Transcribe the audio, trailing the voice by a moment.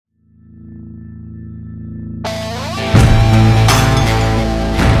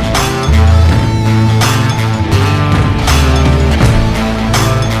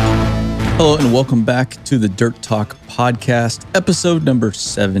Hello and welcome back to the Dirt Talk podcast, episode number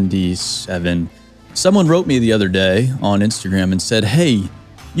 77. Someone wrote me the other day on Instagram and said, hey,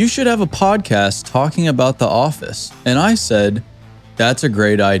 you should have a podcast talking about The Office. And I said, that's a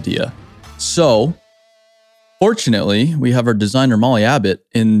great idea. So, fortunately, we have our designer Molly Abbott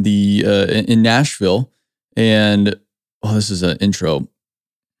in Nashville. And, this is an intro.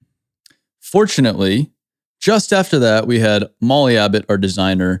 Fortunately, just after that, we had Molly Abbott, our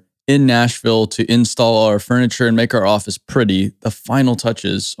designer, in Nashville to install our furniture and make our office pretty. The final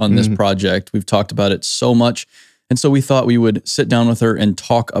touches on this project. We've talked about it so much. And so we thought we would sit down with her and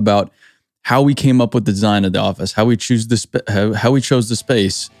talk about how we came up with the design of the office, how we chose the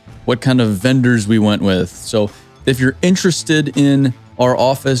space, what kind of vendors we went with. So if you're interested in our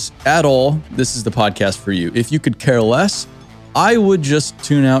office at all, this is the podcast for you. If you could care less, I would just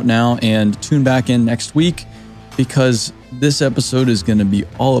tune out now and tune back in next week, because this episode is going to be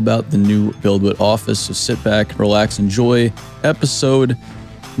all about the new BuildWitt office. So sit back, relax, enjoy episode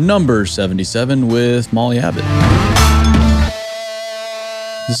number 77 with Molly Abbott.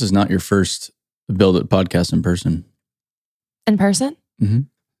 This is not your first BuildWitt podcast in person. In person? Mm-hmm.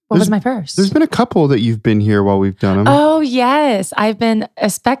 What was my first? There's been a couple that you've been here while we've done them. Oh, yes. I've been a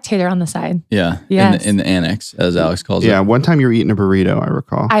spectator on the side. Yeah. Yes. In the annex, as Alex calls it. Yeah, one time you were eating a burrito, I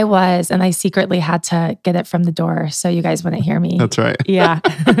recall. I was, and I secretly had to get it from the door so you guys wouldn't hear me. That's right. Yeah.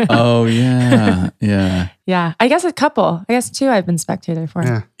 Oh, yeah. Yeah. Yeah. I guess a couple. I guess two I've been spectator for.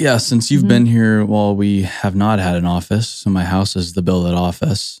 Yeah. Yeah, since you've been here while we have not had an office. So my house is the BuildWitt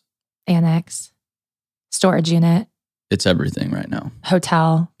office. Annex, storage unit, It's everything right now.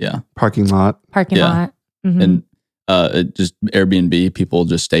 hotel, Parking lot. parking Yeah. lot. Mhm. And it just Airbnb, people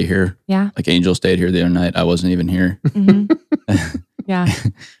just stay here. Yeah. Like Angel stayed here the other night. I wasn't even here. Mhm. Yeah.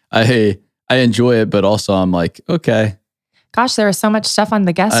 I enjoy it, but also I'm like, okay. Gosh, there was so much stuff on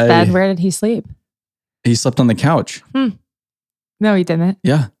the guest I- bed. Where did he sleep? He slept on the couch. No, he didn't.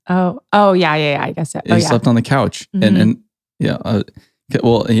 Yeah. Oh, yeah. I guess so. He slept on the couch. Mhm. And yeah.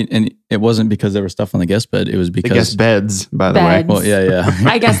 Well, and it wasn't because there was stuff on the guest bed. It was The because guest beds, by the Beds. Well, yeah.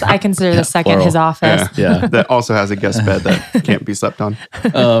 I guess I consider the second plural. his office. Yeah. That also has a guest bed that can't be slept on.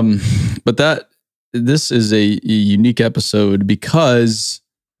 But this is a unique episode because,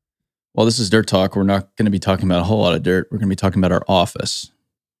 well, this is Dirt Talk. We're not going to be talking about a whole lot of dirt. We're going to be talking about our office.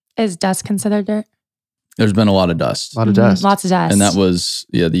 Is dust considered dirt? There's been a lot of dust. A lot of Mhm. dust. Lots of dust. And that was,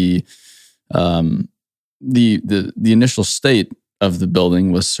 the initial state of the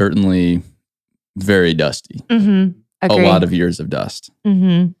building was certainly very dusty. Mm-hmm. Agreed. A lot of years of dust.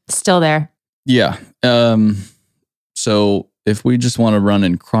 Mm-hmm. Still there. Yeah. So if we just want to run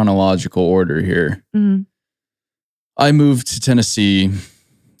in chronological order here, Mm-hmm. I moved to Tennessee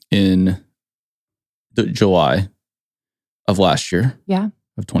in July of last year. Yeah.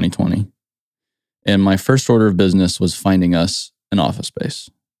 Of 2020. And my first order of business was finding us an office space,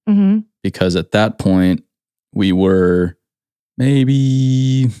 Mm-hmm. because at that point we were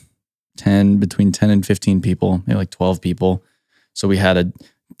maybe between 10 and 15 people, maybe like 12 people. So we had a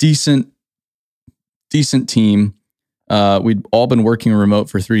decent team. We'd all been working remote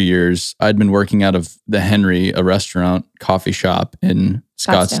for 3 years. I'd been working out of the Henry, a restaurant, coffee shop in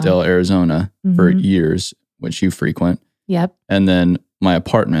Scottsdale, Arizona for Mhm. years, which you frequent. Yep. And then my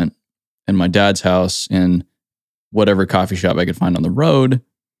apartment and my dad's house and whatever coffee shop I could find on the road.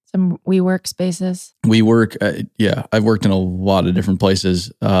 Some WeWork spaces. We work, I've worked in a lot of different places.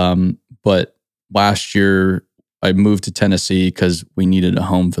 But last year I moved to Tennessee because we needed a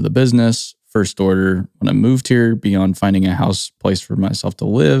home for the business. First order when I moved here, beyond finding a place for myself to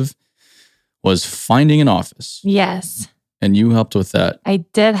live, was finding an office. Yes. And you helped with that. I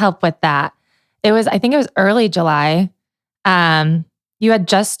did help with that. I think it was early July. You had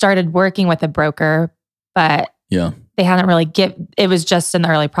just started working with a broker, but Yeah. they hadn't really it was just in the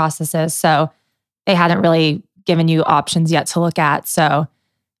early processes. So they hadn't really given you options yet to look at. So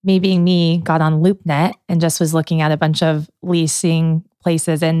me being me, got on LoopNet and just was looking at a bunch of leasing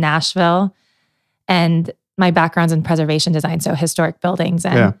places in Nashville. And my background's in preservation design, so historic buildings.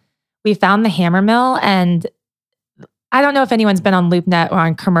 And we found the Hammer Mill. And I don't know if anyone's been on LoopNet or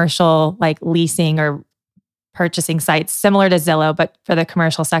on commercial like leasing or purchasing sites similar to Zillow, but for the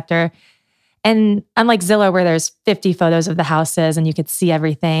commercial sector. And unlike Zillow, where there's 50 photos of the houses and you could see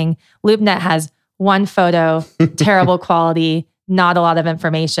everything, LoopNet has one photo, terrible quality, not a lot of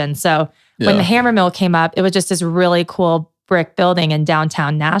information. So when the Hammer Mill came up, it was just this really cool brick building in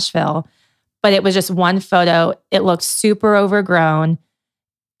downtown Nashville. But it was just one photo. It looked super overgrown.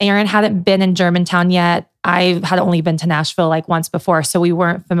 Aaron hadn't been in Germantown yet. I had only been to Nashville like once before, so we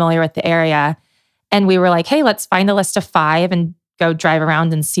weren't familiar with the area. And we were like, hey, let's find a list of 5 and go drive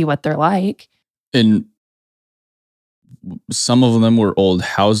around and see what they're like. And some of them were old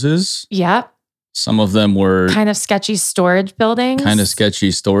houses. Yep. Some of them were Kind of sketchy storage buildings. kind of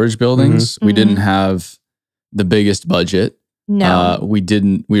sketchy storage buildings. We didn't have the biggest budget. No.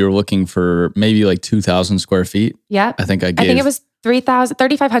 We were looking for maybe like 2,000 square feet. Yep. I think I think it was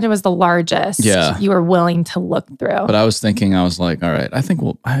 3,500 was the largest Yeah. you were willing to look through. But I was like, all right, I think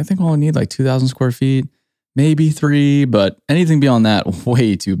we'll need like 2,000 square feet, maybe 3, but anything beyond that,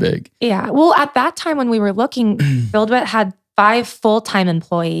 way too big. Yeah. Well, at that time when we were looking, BuildWit had 5 full-time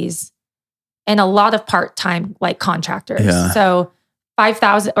employees and a lot of part-time like contractors. Yeah. So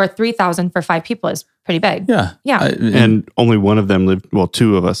 5,000 or 3,000 for 5 people is pretty big. Yeah. Yeah. And only one of them lived. Well,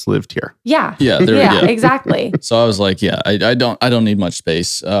 2 of us lived here. Yeah. Yeah. Yeah, exactly. So I was like, yeah, I don't need much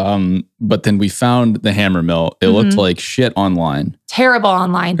space. But then we found the hammer mill. It looked like shit online. Terrible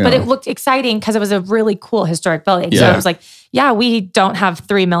online, but Yeah. it looked exciting because it was a really cool historic building. So Yeah. I was like, yeah, we don't have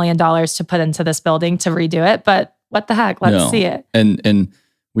 $3 million to put into this building to redo it, but what the heck? Let's No. see it. And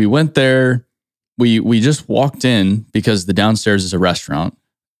we went there. We just walked in because the downstairs is a restaurant.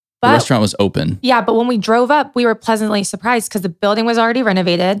 The But restaurant was open. yeah, but when we drove up, we were pleasantly surprised because the building was already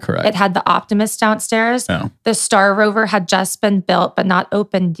renovated. Correct. It had the Optimist downstairs. Yeah. The Star Rover had just been built, but not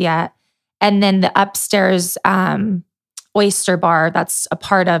opened yet. And then the upstairs oyster bar, that's a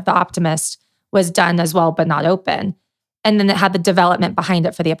part of the Optimist, was done as well, but not open. And then it had the development behind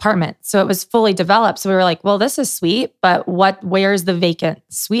it for the apartment. So it was fully developed. So we were like, well, this is sweet, but where's the vacant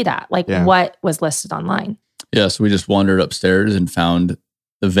suite at? Like Yeah. what was listed online? Yeah. So we just wandered upstairs and found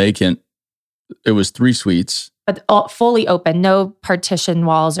the vacant. It was 3 suites, But all, fully open, no partition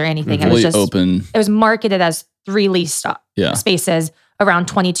walls or anything. It was fully just open. It was marketed as 3 leased Yeah. spaces, around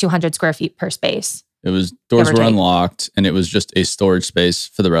 2,200 square feet per space. It was doors Give or were take. unlocked, and it was just a storage space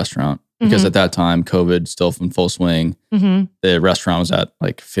for the restaurant. Because Mhm. at that time, COVID still in full swing. Mm-hmm. The restaurant was at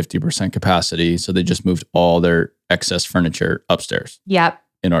like 50% capacity, so they just moved all their excess furniture upstairs Yep.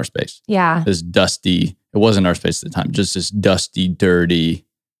 in our space. Yeah. This dusty. It wasn't our space at the time. Just this dusty, dirty.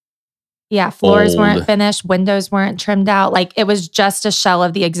 Yeah. Floors weren't Old. finished. Windows weren't trimmed out. Like it was just a shell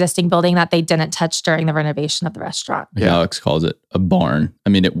of the existing building that they didn't touch during the renovation of the restaurant. Like Yeah. Alex calls it a barn. I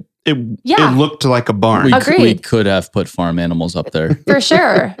mean, Yeah. It looked like a barn. we Agreed. could have put farm animals up there. For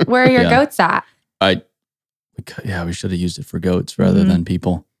sure. Where are your Yeah. goats at? We should have used it for goats rather Mhm. than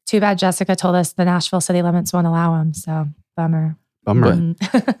people. Too bad Jessica told us the Nashville city limits won't allow them. So bummer. Bummer.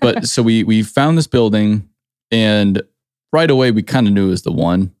 Mhm. But so we found this building, and right away we kind of knew it was the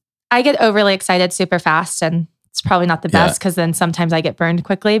one. I get overly excited super fast, and it's probably not the Yeah. best because then sometimes I get burned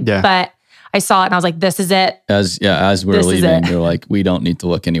quickly. Yeah. But I saw it and I was like, this is it. As we were This is leaving, it. they're like, we don't need to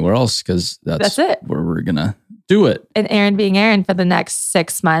look anywhere else because that's That's it. where we're gonna do it. And Aaron being Aaron for the next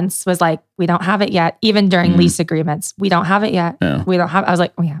 6 months was like, we don't have it yet. Even during Mhm. lease agreements, we don't have it yet. Yeah. We don't have. I was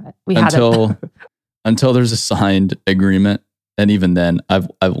like, we have it. We had it. Until there's a signed agreement, and even then, I've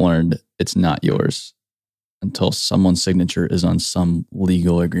learned it's not yours until someone's signature is on some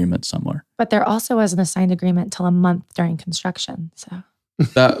legal agreement somewhere. But there also wasn't a signed agreement until a month during construction. So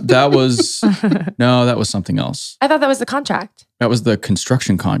That was no, that was something else. I thought that was the contract. That was the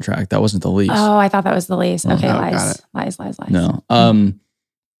construction contract. That wasn't the lease. Oh, I thought that was the lease. Oh, Okay, no, got lies, it. lies. No.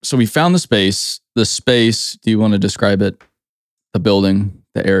 So we found the space. The space, do you want to describe it? The building,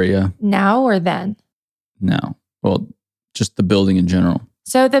 the area? Now or then? No. Well, just the building in general.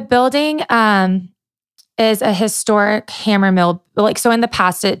 So the building is a historic hammer mill. Like so, in the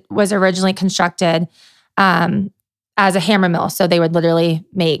past, it was originally constructed as a hammer mill. So they would literally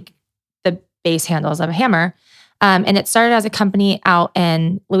make the base handles of a hammer. And it started as a company out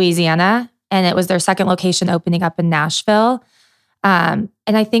in Louisiana, and it was their second location opening up in Nashville. And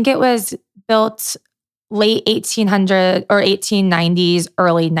I think it was built late 1800 or 1890s,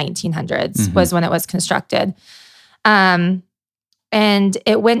 early 1900s Mhm. was when it was constructed. And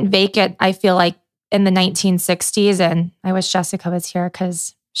it went vacant, I feel like, in the 1960s. And I wish Jessica was here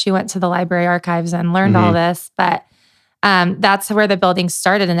because she went to the library archives and learned all this. But that's where the building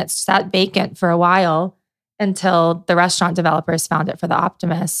started. And it sat vacant for a while until the restaurant developers found it for the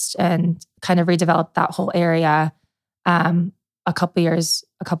Optimist and kind of redeveloped that whole area a couple years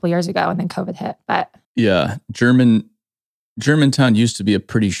ago. And then COVID hit. But Yeah. Germantown used to be a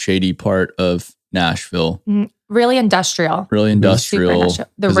pretty shady part of Nashville. really industrial. Really Super industrial. industrial.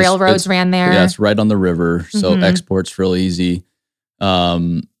 The 'Cause railroads ran there. Yeah, it's right on the river. So Mhm. export's real easy.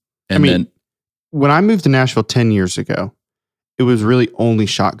 And mean, when I moved to Nashville 10 years ago, it was really only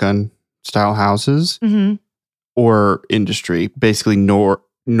shotgun style houses Mhm. or industry, basically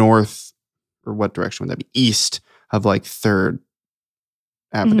north, or what direction would that be? East of like 3rd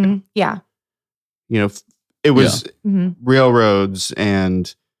Avenue. Mhm. Yeah. You know, It was Mhm. railroads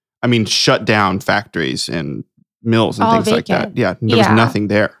and, shut down factories and mills and All things like that. vacant. Yeah, there was Yeah. nothing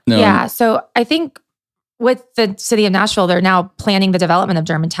there. No, Yeah. So I think with the city of Nashville, they're now planning the development of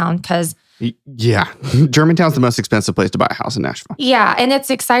Germantown because, Yeah, Germantown's the most expensive place to buy a house in Nashville. yeah, and it's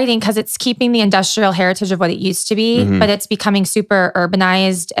exciting because it's keeping the industrial heritage of what it used to be, Mhm. but it's becoming super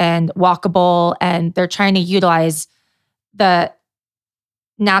urbanized and walkable. And they're trying to utilize the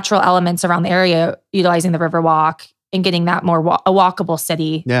natural elements around the area, utilizing the Riverwalk and getting that more a walkable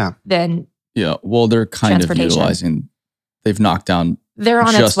city Yeah, than yeah. Well, they're kind of Transportation. utilizing. They've knocked down they're on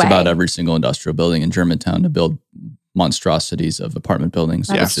its just way. about every single industrial building in Germantown to build monstrosities of apartment buildings,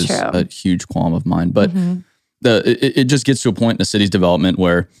 That's which is true. a huge qualm of mine. But Mhm. it just gets to a point in the city's development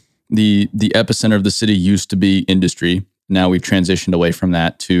where the epicenter of the city used to be industry. Now we've transitioned away from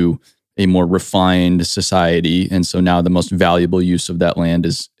that to a more refined society, and so now the most valuable use of that land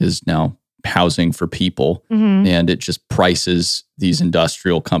is now housing for people, Mhm. and it just prices these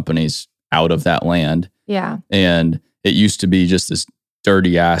industrial companies out of that land. Yeah. And it used to be just this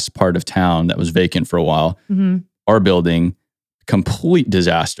dirty ass part of town that was vacant for a while. Mhm. Our building, complete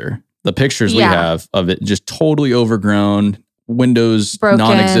disaster. The pictures we Yeah. have of it just totally overgrown, windows Broken.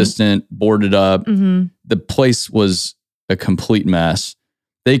 non-existent, boarded up. Mhm. The place was a complete mess.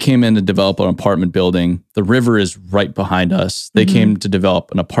 They came in to develop an apartment building. The river is right behind us. They Mhm. came to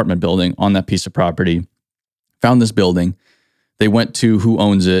develop an apartment building on that piece of property, found this building. They went to who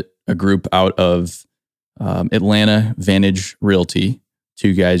owns it, a group out of Atlanta, Vantage Realty,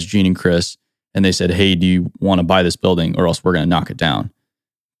 two guys, Gene and Chris. And they said, hey, do you want to buy this building or else we're going to knock it down?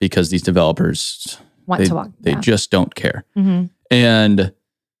 Because these developers, Want to walk. they just don't care. Mhm. And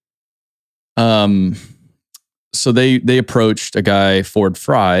so they approached a guy, Ford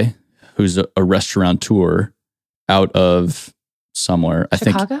Fry, who's a restaurateur out of somewhere. I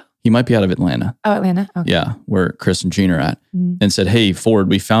think Chicago? he might be out of Atlanta. Oh, Atlanta. Okay. Yeah, where Chris and Gene are at. Mhm. And said, hey, Ford,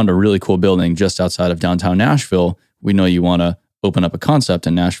 we found a really cool building just outside of downtown Nashville. We know you want to open up a concept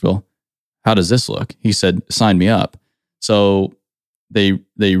in Nashville. How does this look? He said, sign me up. So they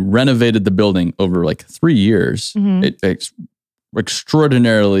renovated the building over like 3 years. Mhm. It's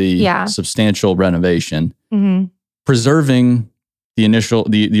extraordinarily Yeah. substantial renovation, Mhm. preserving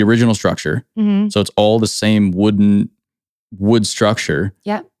the original structure. Mhm. So it's all the same wood structure,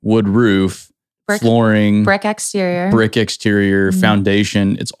 Yep. wood roof, Brick- flooring, Brick exterior. brick exterior, Mhm.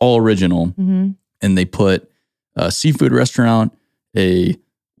 foundation. It's all original. Mhm. And they put a seafood restaurant, a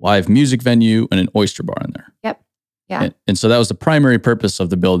live music venue, and an oyster bar in there. Yep. Yeah. And so that was the primary purpose of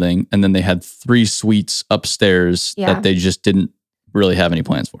the building. And then they had 3 suites upstairs Yeah. that they just didn't really have any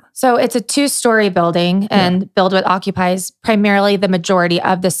plans for. So it's a 2-story building, and BuildWitt occupies primarily the majority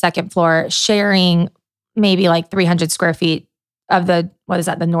of the second floor, sharing maybe like 300 square feet of the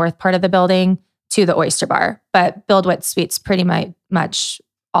north part of the building to the oyster bar. But BuildWitt suites pretty much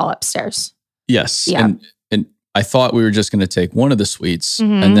all upstairs. Yes. Yeah. And I thought we were just going to take one of the suites,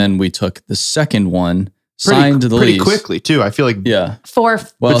 Mhm. and then we took the second one, signed the pretty lease. quickly too. I feel like Yeah. Four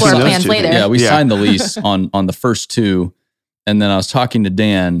Well, floor so those plans two later. things. Yeah, we Yeah. signed the lease on the first 2. And then I was talking to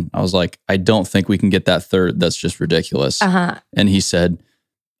Dan. I was like, I don't think we can get that third. That's just ridiculous. Uh-huh. And he said,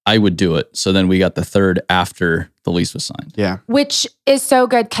 I would do it. So then we got the third after the lease was signed. yeah, Which is so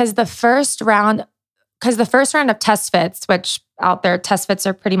good because the first round of test fits, which out there, test fits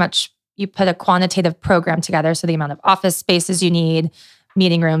are pretty much, you put a quantitative program together. So the amount of office spaces you need,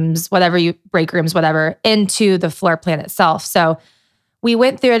 meeting rooms, break rooms, whatever, into the floor plan itself. So we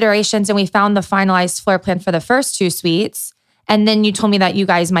went through iterations and we found the finalized floor plan for the first 2 suites. And then you told me that you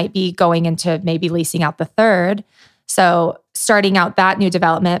guys might be going into maybe leasing out the third. So starting out that new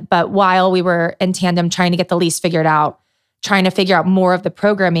development, but while we were in tandem trying to get the lease figured out, trying to figure out more of the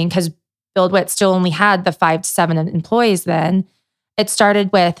programming, because BuildWitt still only had the 5 to 7 employees then. It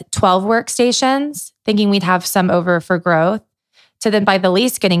started with 12 workstations, thinking we'd have some over for growth. So then by the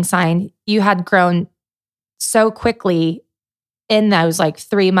lease getting signed, you had grown so quickly in those like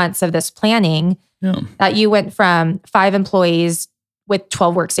 3 months of this planning Yeah. that you went from 5 employees with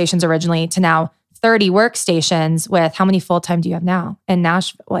 12 workstations originally to now 30 workstations with how many full-time do you have now in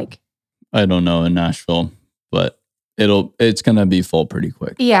Nashville? Like, I don't know in Nashville, but it's going to be full pretty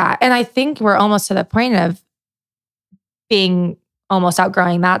quick. yeah. And I think we're almost to the point of being almost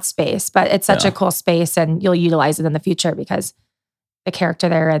outgrowing that space, but it's such Yeah. a cool space and you'll utilize it in the future because the character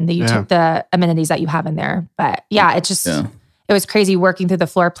there and the amenities that you have in there. But yeah, it was crazy working through the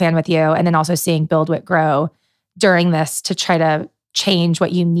floor plan with you and then also seeing BuildWitt grow during this to try to change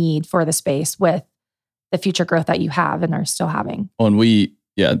what you need for the space with the future growth that you have and are still having. Well, and the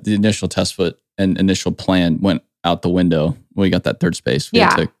initial test foot and initial plan went out the window when we got that third space. We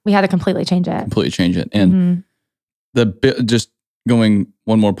had to completely change it. And just going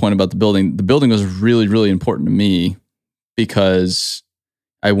one more point about the building was really, really important to me because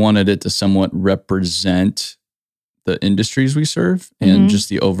I wanted it to somewhat represent the industries we serve and just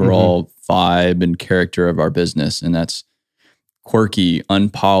the overall vibe and character of our business. And that's quirky,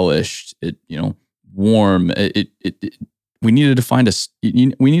 unpolished, warm. We needed to find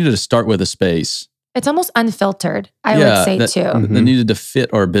we needed to start with a space. It's almost unfiltered, I would say too. That needed to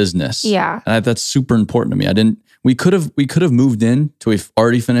fit our business. Yeah. And that's super important to me. We could have moved in to a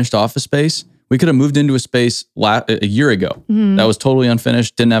already finished office space. We could have moved into a space a year ago that was totally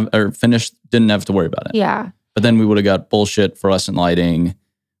unfinished, didn't have to worry about it. Yeah. But then we would have got bullshit fluorescent lighting,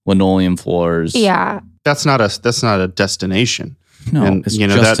 linoleum floors. Yeah. That's not a destination. No, and, it's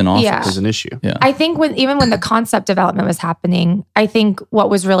just an office. Yeah. Is an issue. Yeah. I think even when the concept development was happening, I think what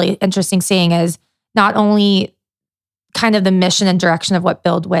was really interesting seeing is not only kind of the mission and direction of what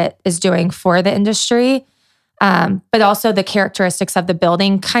BuildWitt is doing for the industry, but also the characteristics of the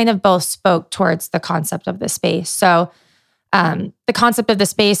building kind of both spoke towards the concept of the space. So the concept of the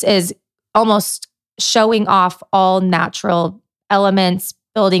space is almost showing off all natural elements,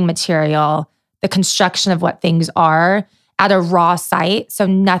 building material, the construction of what things are at a raw site. So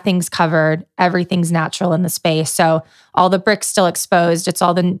nothing's covered, everything's natural in the space. So all the bricks still exposed. It's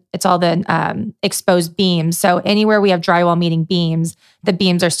all the exposed beams. So anywhere we have drywall meeting beams, the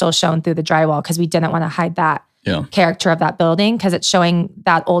beams are still shown through the drywall because we didn't want to hide that character of that building because it's showing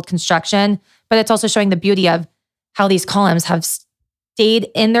that old construction, but it's also showing the beauty of how these columns have stayed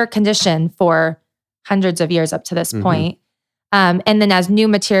in their condition for hundreds of years up to this point. And then as new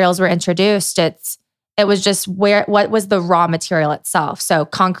materials were introduced, it was just what was the raw material itself. So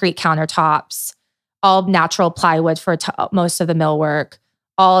concrete countertops, all natural plywood for most of the millwork,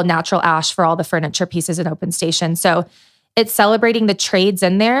 all natural ash for all the furniture pieces and open station. So it's celebrating the trades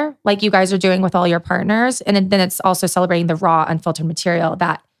in there, like you guys are doing with all your partners. And then it's also celebrating the raw, unfiltered material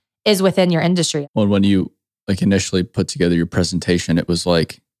that is within your industry. Well, when you initially put together your presentation, it was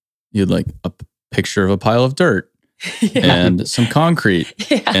like you had a picture of a pile of dirt and some concrete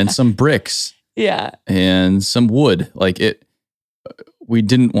and some bricks and some wood. We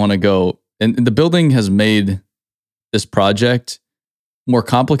didn't want to go, and the building has made this project more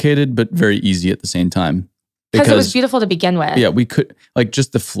complicated, but very easy at the same time. Because it was beautiful to begin with. Yeah, we could,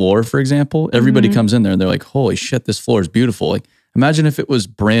 just the floor, for example, everybody comes in there and they're like, holy shit, this floor is beautiful. Imagine if it was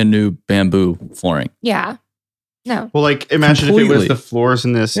brand new bamboo flooring. Yeah. No. Well, imagine if it was the floors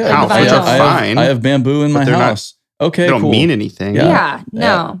in this house, which are fine. I have bamboo in my house. Okay, they don't mean anything. Yeah,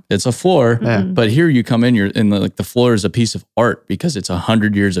 no. It's a floor. But here you come in, you're in the floor is a piece of art because it's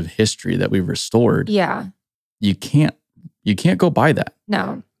 100 years of history that we've restored. Yeah. You can't go by that.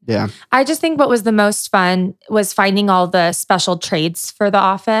 No. Yeah. I just think what was the most fun was finding all the special trades for the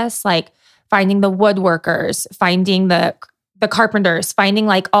office, finding the woodworkers, finding the carpenters, finding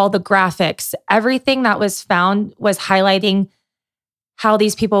all the graphics. Everything that was found was highlighting how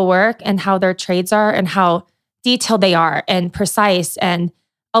these people work and how their trades are and how detailed they are and precise. And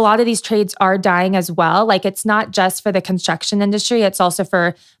a lot of these trades are dying as well. It's not just for the construction industry, it's also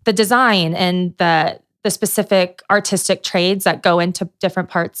for the design and the specific artistic trades that go into different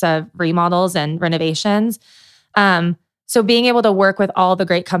parts of remodels and renovations. So being able to work with all the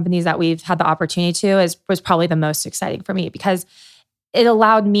great companies that we've had the opportunity to was probably the most exciting for me because it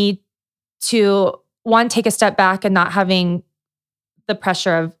allowed me to, one, take a step back and not having the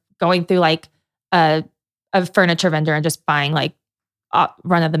pressure of going through a furniture vendor and just buying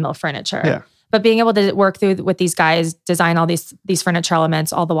run-of-the-mill furniture. Yeah. But being able to work through with these guys, design all these furniture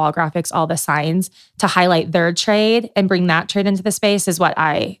elements, all the wall graphics, all the signs to highlight their trade and bring that trade into the space is what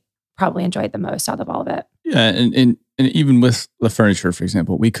I probably enjoyed the most out of all of it. Yeah, and even with the furniture, for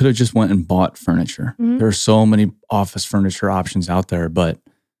example, we could have just went and bought furniture. There are so many office furniture options out there, but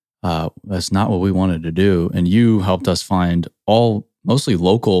that's not what we wanted to do. And you helped us find mostly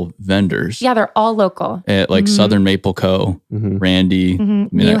local vendors. Yeah, they're all local. At Southern Maple Co., Randy.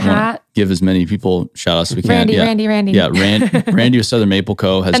 New Hat. Give as many people shout outs as we can. Randy. Yeah, Randy with Southern Maple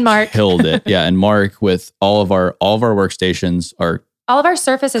Co. has killed it. Yeah, and Mark with all of our workstations are all of our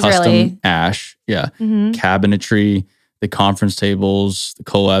surfaces custom really ash. Yeah, cabinetry, the conference tables, the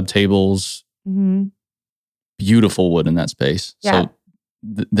collab tables. Beautiful wood in that space. Yeah. So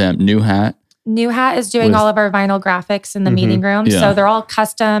them New Hat. New Hat is doing all of our vinyl graphics in the meeting room. Yeah. So they're all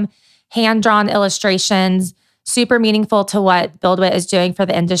custom, hand-drawn illustrations, super meaningful to what BuildWitt is doing for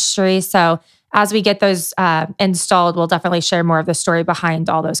the industry. So as we get those installed, we'll definitely share more of the story behind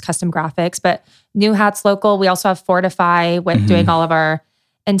all those custom graphics. But New Hat's local. We also have Fortify with doing all of our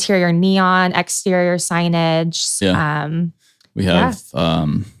interior neon, exterior signage. Yeah. We have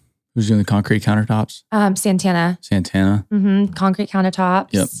who's doing the concrete countertops? Santana. Concrete countertops.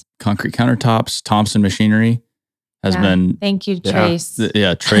 Yep. Concrete countertops. Thompson Machinery has been. Thank you, Trace.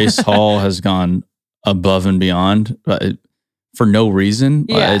 Trace Hall has gone above and beyond for no reason.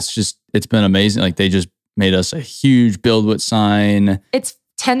 Yeah. It's been amazing. Like they just made us a huge build width sign. It's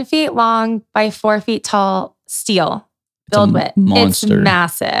 10 feet long by 4 feet tall steel build width. Monster. It's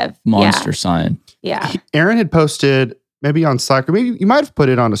massive. Monster sign. Yeah. Aaron had posted maybe on Slack, or maybe you might have put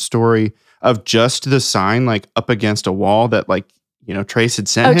it on a story of just the sign like up against a wall that Trace had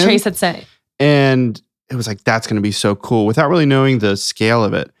sent him. Trace had sent. And it was like, that's going to be so cool without really knowing the scale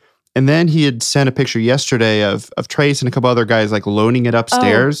of it. And then he had sent a picture yesterday of Trace and a couple other guys like loading it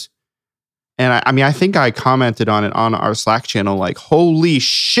upstairs. And I think I commented on it on our Slack channel, like, holy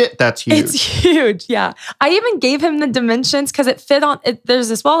shit, that's huge. It's huge. Yeah. I even gave him the dimensions because it fit on it. There's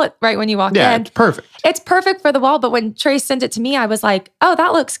this wall right when you walk in. Yeah, it's perfect. It's perfect for the wall. But when Trace sent it to me, I was like, oh,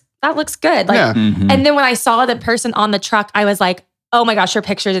 that looks good. Like, And then when I saw the person on the truck, I was like, oh my gosh, your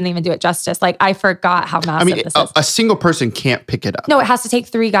picture didn't even do it justice. Like I forgot how massive this is. A single person can't pick it up. No, it has to take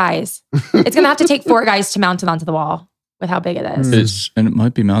 3 guys. It's going to have to take 4 guys to mount it onto the wall with how big it is. And it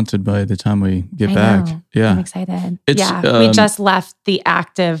might be mounted by the time we get back. Know. Yeah. I'm excited. We just left the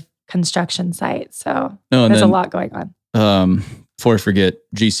active construction site. So there's a lot going on. Before I forget,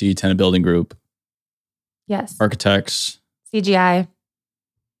 GC Tenant Building Group. Yes. Architects. CGI.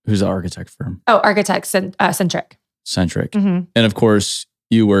 Who's the architect firm? Oh, Architects Centric. Centric. And of course,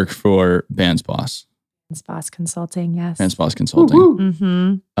 you work for Vance Boss. Vance Boss Consulting, yes. Vance Boss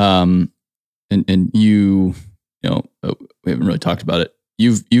Consulting. And you we haven't really talked about it.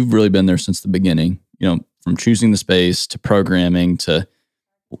 You've really been there since the beginning, from choosing the space to programming to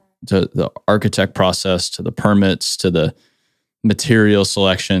the architect process to the permits to the material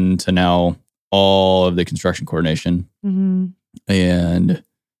selection to now all of the construction coordination. And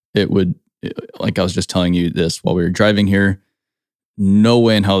like I was just telling you this while we were driving here, no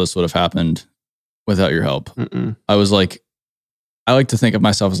way in hell this would have happened without your help. I was like, I like to think of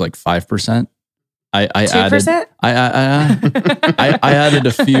myself as like 5%. I 2%? I added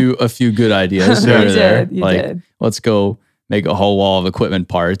a few good ideas there. You like, did. Let's go make a whole wall of equipment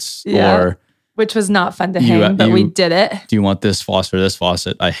parts. Yeah. Or which was not fun to hang, but we did it. Do you want this faucet or this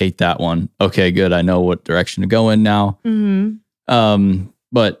faucet? I hate that one. Okay, good. I know what direction to go in now.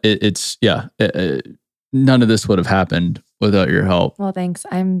 But it's none of this would have happened without your help. Well, thanks.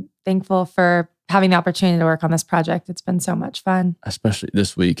 I'm thankful for having the opportunity to work on this project. It's been so much fun. Especially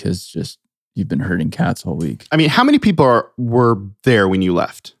this week you've been herding cats all week. I mean, how many people were there when you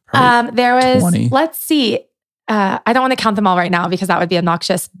left? There was, 20. Let's see. I don't want to count them all right now because that would be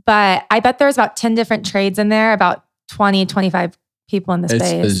obnoxious, but I bet there was about 10 different trades in there, about 20, 25 people in the space.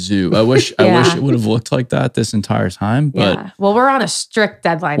 It's a zoo. I wish it would have looked like that this entire time, but well, we're on a strict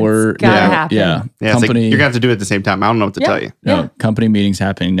deadline. It's gotta happen. Yeah. Company, you're gonna have to do it at the same time. I don't know what to tell you. No, company meeting's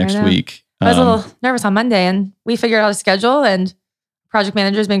happening next week. I was a little nervous on Monday and we figured out a schedule and project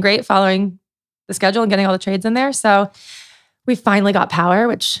manager's been great following the schedule and getting all the trades in there. So we finally got power,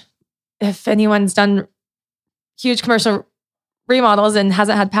 which if anyone's done huge commercial remodels and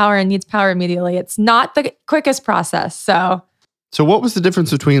hasn't had power and needs power immediately, it's not the quickest process. So what was the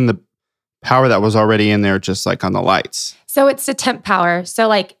difference between the power that was already in there, just like on the lights? So it's the temp power. So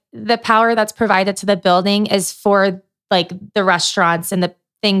like the power that's provided to the building is for like the restaurants and the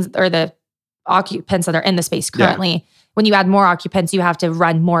things or the occupants that are in the space currently. Yeah. When you add more occupants, you have to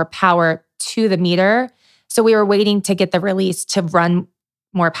run more power to the meter. So we were waiting to get the release to run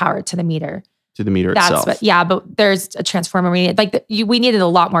more power to the meter. To the meter itself. But there's a transformer. We needed a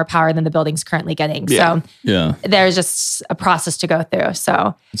lot more power than the building's currently getting. Yeah. So there's just a process to go through.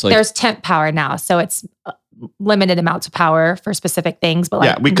 So there's temp power now. So it's limited amounts of power for specific things.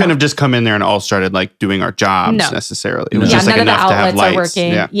 But we couldn't have just come in there and all started like doing our jobs necessarily. It was just like enough to have lights. Are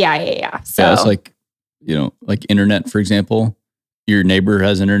working. Yeah. So it's like, like internet, for example, your neighbor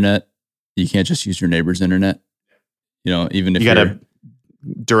has internet. You can't just use your neighbor's internet. Even if you got to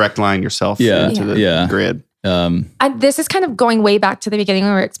direct line yourself into the grid. This is kind of going way back to the beginning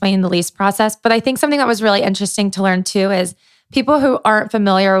when we were explaining the lease process. But I think something that was really interesting to learn too is people who aren't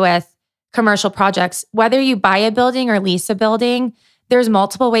familiar with commercial projects, whether you buy a building or lease a building, there's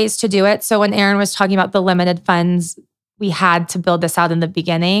multiple ways to do it. So when Aaron was talking about the limited funds we had to build this out in the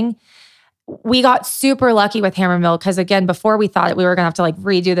beginning, we got super lucky with Hammermill because again, before we thought we were going to have to like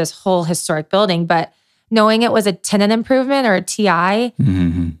redo this whole historic building, but knowing it was a tenant improvement or a TI,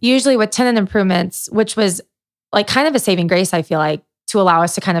 usually with tenant improvements, which was like kind of a saving grace, I feel like, to allow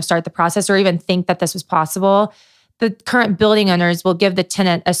us to kind of start the process or even think that this was possible. the current building owners will give the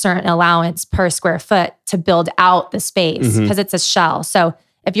tenant a certain allowance per square foot to build out the space because it's a shell. So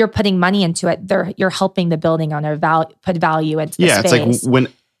if you're putting money into it, you're helping the building owner put value into the space. It's like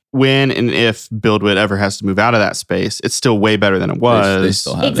when and if BuildWitt ever has to move out of that space, it's still way better than it was. They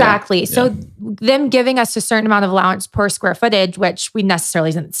still have exactly. it. So them giving us a certain amount of allowance per square footage, which we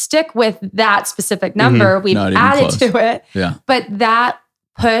necessarily didn't stick with that specific number, we've added to it. Yeah. But that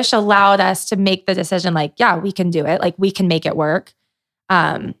push allowed us to make the decision like, yeah, we can do it. Like we can make it work.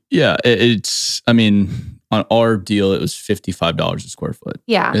 It's, I mean, on our deal, it was $55 a square foot.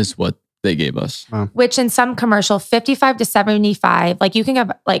 Yeah. Is what they gave us. Wow. Which in some commercial, 55 to 75, like you can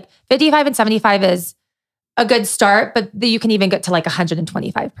have like 55 and 75 is a good start, but you can even get to like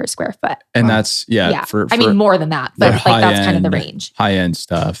 125 per square foot. And that's, I mean, more than that, but like that's kind of the range. High end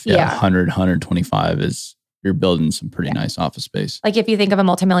stuff. 100, 125 is, you're building some pretty nice office space. Like if you think of a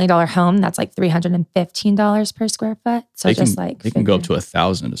multi-million-dollar home, that's like $315 per square foot. So they can go up to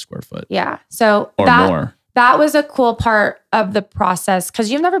 $1,000 a square foot. Yeah. So or more. That was a cool part of the process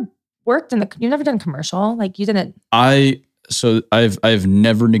because you've never done commercial. Like you didn't. I've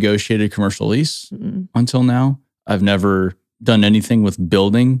never negotiated a commercial lease until now. I've never done anything with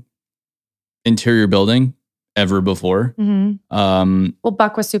interior building ever before. Well,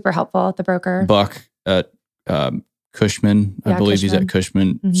 Buck was super helpful, the broker. Buck at Cushman, I believe he's at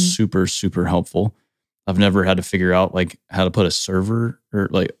Cushman. Super, super helpful. I've never had to figure out like how to put a server or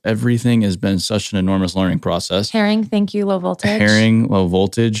like everything has been such an enormous learning process. Herring, thank you, low voltage. Low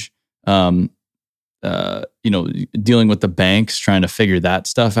voltage. Dealing with the banks, trying to figure that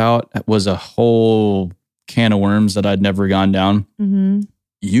stuff out was a whole can of worms that I'd never gone down.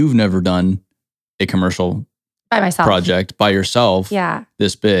 You've never done a commercial by myself project by yourself. Yeah.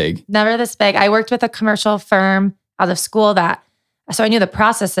 This big. Never this big. I worked with a commercial firm out of school so I knew the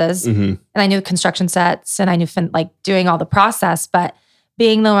processes and I knew construction sets and I knew doing all the process, but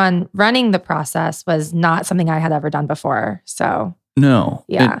being the one running the process was not something I had ever done before. So no.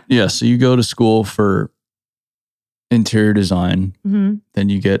 Yeah. So you go to school for interior design, then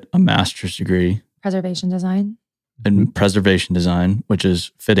you get a master's degree. Preservation design. And preservation design, which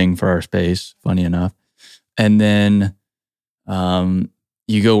is fitting for our space, funny enough. And then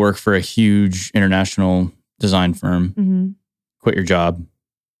you go work for a huge international design firm, quit your job,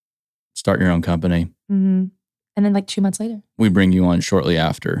 start your own company. And then like 2 months later. We bring you on shortly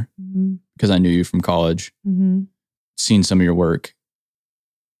after because I knew you from college, seen some of your work.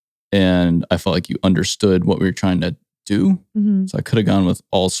 And I felt like you understood what we were trying to do. So I could have gone with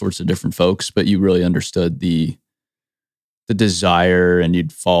all sorts of different folks, but you really understood the desire and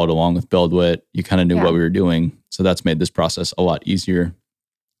you'd followed along with BuildWitt. You kind of knew what we were doing. So that's made this process a lot easier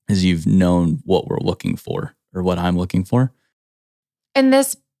as you've known what we're looking for or what I'm looking for. And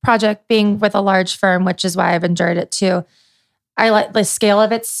this project being with a large firm, which is why I've enjoyed it too. I like the scale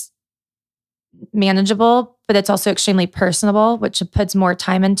of it's manageable, but it's also extremely personable, which puts more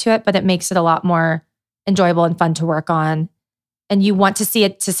time into it, but it makes it a lot more enjoyable and fun to work on. And you want to see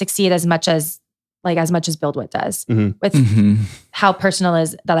it to succeed as much as BuildWitt does with how personal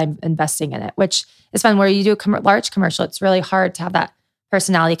is that I'm investing in it, which is fun. Where you do a large commercial, it's really hard to have that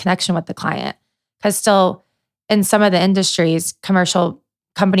personality connection with the client. Because still in some of the industries, commercial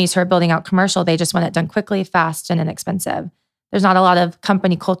companies who are building out commercial, they just want it done quickly, fast, and inexpensive. There's not a lot of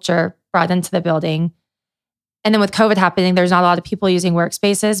company culture brought into the building. And then with COVID happening, there's not a lot of people using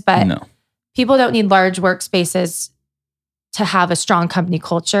workspaces, but people don't need large workspaces to have a strong company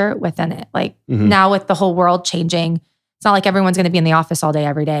culture within it. Like now with the whole world changing, it's not like everyone's going to be in the office all day,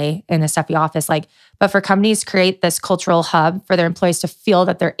 every day in a stuffy office. But for companies to create this cultural hub for their employees to feel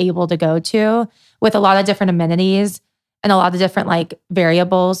that they're able to go to with a lot of different amenities and a lot of different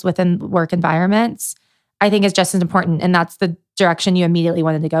variables within work environments, I think is just as important. And that's the direction you immediately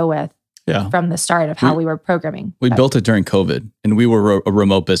wanted to go with from the start of how we were programming. We built it during COVID and we were a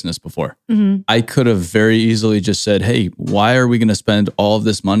remote business before. I could have very easily just said, hey, why are we going to spend all of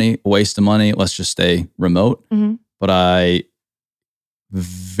this money, waste of money? Let's just stay remote. But I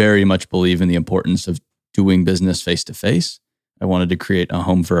very much believe in the importance of doing business face to face. I wanted to create a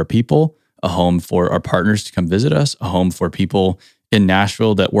home for our people, a home for our partners to come visit us, a home for people in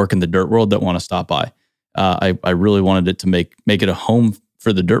Nashville that work in the dirt world that want to stop by. I really wanted it to make it a home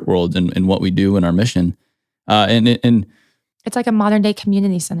for the dirt world and what we do and our mission. And it's like a modern day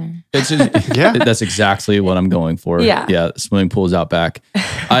community center. That's exactly what I'm going for. Yeah. Swimming pools out back.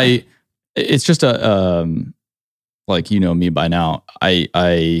 It's just like, you know me by now,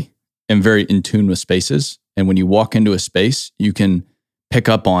 I am very in tune with spaces. And when you walk into a space, you can pick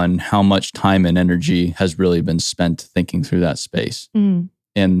up on how much time and energy has really been spent thinking through that space.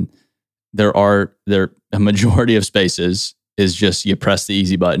 And a majority of spaces is just you press the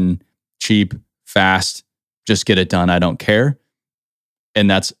easy button, cheap, fast, just get it done. I don't care. And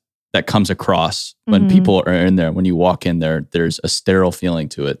that comes across when people are in there. When you walk in there, there's a sterile feeling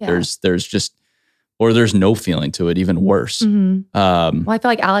to it. Yeah. There's no feeling to it, even worse. Well, I feel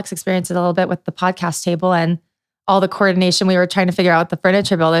like Alex experienced it a little bit with the podcast table and all the coordination we were trying to figure out with the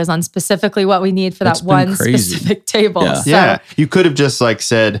furniture builders on specifically what we need for that one specific table. Yeah. So, You could have just like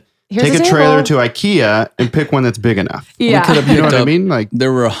said, take a trailer to IKEA and pick one that's big enough. Yeah. We could have You know picked what I up, mean? Like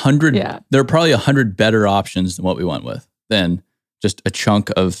there were 100, Yeah. there are probably 100 better options than what we went with than just a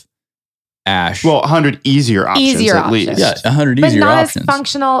chunk of ash. well, 100 easier options at least. yeah, 100 but easier not options. as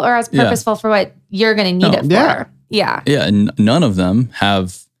functional or as Yeah. purposeful for what you're going to need No. it for. Yeah. Yeah. Yeah, and none of them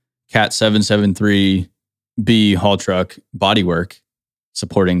have Cat 773B haul truck bodywork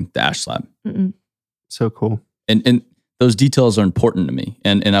supporting the ash slab. Mm-mm. So cool. And those details are important to me.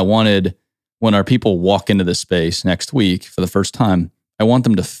 And I wanted, when our people walk into this space next week for the first time, I want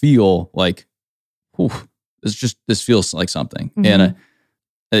them to feel like, whew, this feels like something. And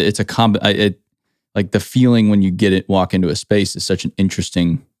it's like the feeling when you walk into a space is such an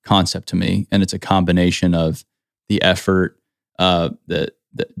interesting concept to me. And it's a combination of the effort,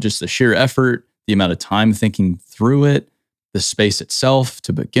 just the sheer effort, the amount of time thinking through it, the space itself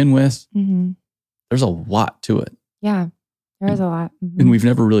to begin with. There's a lot to it. Yeah. There is a lot. And we've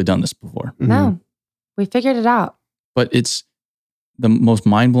never really done this before. No, we figured it out. But it's the most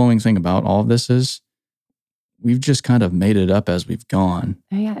mind-blowing thing about all of this is we've just kind of made it up as we've gone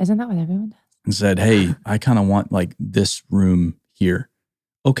Oh yeah. Isn't that what everyone does? and said, hey, I kind of want like this room here.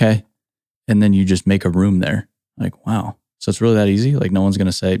 Okay. And then you just make a room there. Like, wow. So it's really that easy? Like no one's going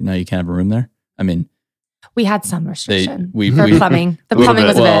to say, no, you can't have a room there? I mean, We had some restriction we for plumbing. The A little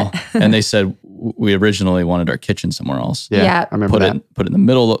plumbing bit. was a bit. and they said we originally wanted our kitchen somewhere else. Yeah, Yeah. I remember Put that. it in the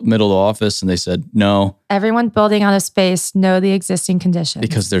middle of the office, and they said no Everyone building out of space know the existing conditions.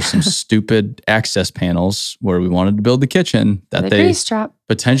 because there's some stupid access panels where we wanted to build the kitchen that the they grease trap.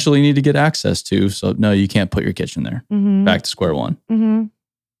 potentially need to get access to. So no, you can't put your kitchen there. Back to square one.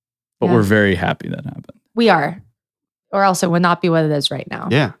 But Yeah. we're very happy that happened. We are, or else it would not be what it is right now.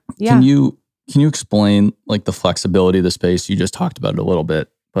 Yeah. Yeah. Can you explain like the flexibility of the space? You just talked about it a little bit,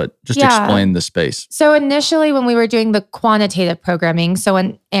 but just Yeah. explain the space. So initially, when we were doing the quantitative programming, so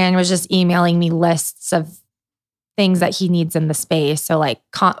when Aaron was just emailing me lists of things that he needs in the space, so like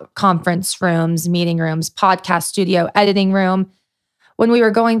conference rooms, meeting rooms, podcast studio, editing room. When we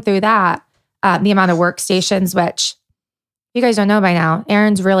were going through that, the amount of workstations, which you guys don't know by now,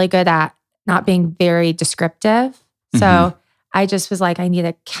 Aaron's really good at not being very descriptive. So I just was like, I need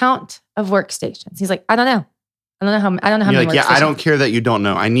a count of workstations. He's like, I don't know. I don't know how You're many like, yeah, I workstations. don't care that you don't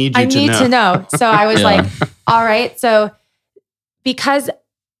know. I need you I need to know. So I was Yeah. like, all right. So because,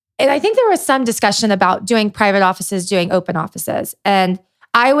 and I think there was some discussion about doing private offices, doing open offices. And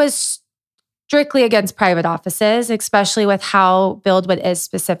I was strictly against private offices, especially with how BuildWit is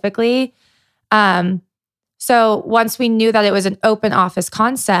specifically. So once we knew that it was an open office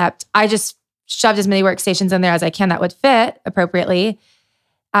concept, I just shoved as many workstations in there as I can that would fit appropriately,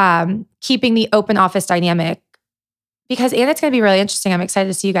 keeping the open office dynamic. Because, and it's going to be really interesting. I'm excited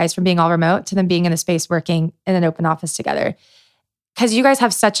to see you guys from being all remote to them being in a space working in an open office together. Because you guys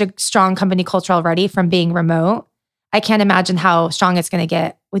have such a strong company culture already from being remote. I can't imagine how strong it's going to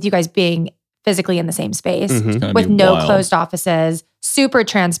get with you guys being physically in the same space It's gonna with be no wild. closed offices, super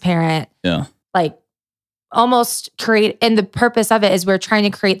transparent. Yeah. Like almost create, and the purpose of it is we're trying to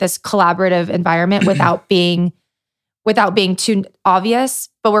create this collaborative environment without being too obvious,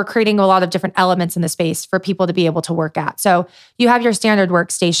 but we're creating a lot of different elements in the space for people to be able to work at. So you have your standard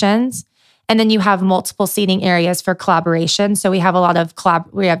workstations, and then you have multiple seating areas for collaboration. So we have a lot of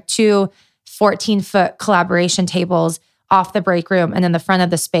we have 2 14-foot collaboration tables off the break room and in the front of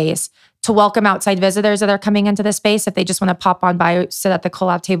the space to welcome outside visitors that are coming into the space if they just want to pop on by, sit at the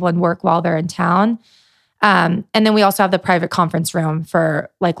collab table and work while they're in town. And then we also have the private conference room for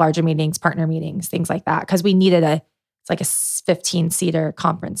like larger meetings, partner meetings, things like that. Because we needed it's like a 15-seater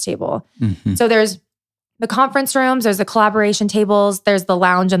conference table. Mhm. So there's the conference rooms, there's the collaboration tables, there's the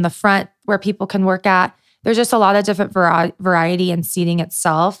lounge in the front where people can work at. There's just a lot of different variety in seating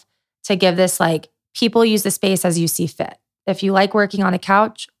itself to give this like, people use the space as you see fit. If you like working on a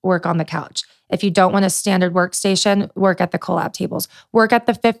couch, work on the couch. If you don't want a standard workstation, work at the collab tables. Work at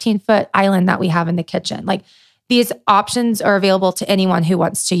the 15-foot island that we have in the kitchen. Like these options are available to anyone who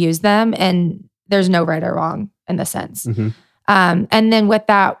wants to use them, and there's no right or wrong in the sense. And then with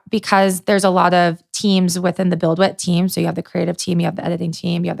that, because there's a lot of teams within the BuildWit team, so you have the creative team, you have the editing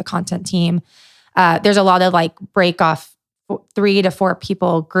team, you have the content team. There's a lot of like break off 3 to 4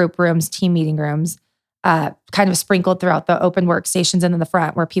 people group rooms, team meeting rooms, kind of sprinkled throughout the open workstations and in the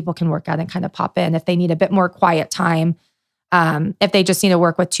front where people can work out and kind of pop in if they need a bit more quiet time. If they just need to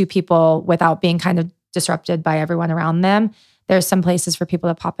work with 2 people without being kind of disrupted by everyone around them, there's some places for people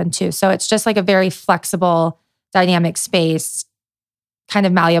to pop in too. So it's just like a very flexible, dynamic space, kind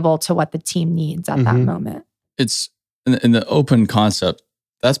of malleable to what the team needs at that moment. It's in the open concept.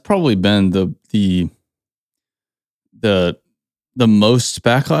 That's probably been the most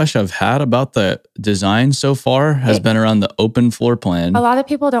backlash I've had about the design so far has been around the open floor plan. A lot of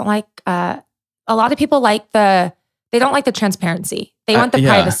people don't like. A lot of people they don't like the transparency. They want the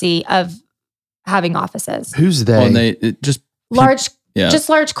privacy of having offices. Who's they? Well,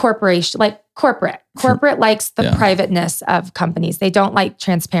 large corporation, like corporate. Corporate likes the privateness of companies. They don't like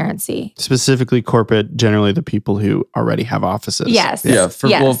transparency. Specifically corporate, generally the people who already have offices. Yes. Yeah.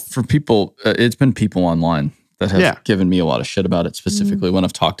 For people, it's been people online that have given me a lot of shit about it, specifically when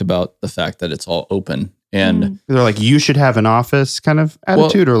I've talked about the fact that it's all open. And they're like, you should have an office kind of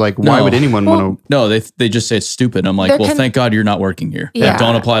attitude, or like, why would anyone want to? No, they just say it's stupid. I'm like, thank God you're not working here. Yeah. Like,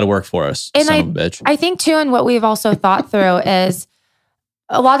 don't apply to work for us, and son of a bitch. I think too, and what we've also thought through is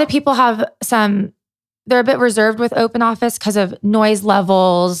a lot of people they're a bit reserved with open office because of noise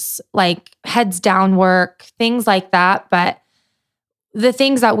levels, like heads down work, things like that. But the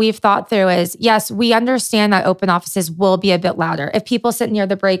things that we've thought through is, yes, we understand that open offices will be a bit louder. If people sit near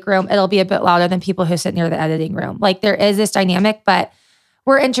the break room, it'll be a bit louder than people who sit near the editing room. Like there is this dynamic, but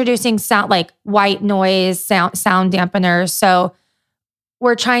we're introducing sound, like white noise, sound dampeners. So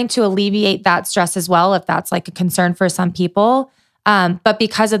we're trying to alleviate that stress as well, if that's like a concern for some people. But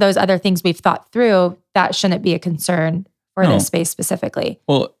because of those other things we've thought through, that shouldn't be a concern for this space specifically.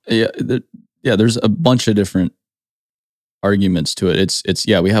 Well, there's a bunch of different arguments to it. It's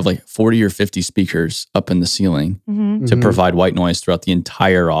we have like 40 or 50 speakers up in the ceiling to provide white noise throughout the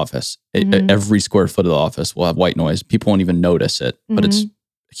entire office. Every square foot of the office will have white noise. People won't even notice it, but it's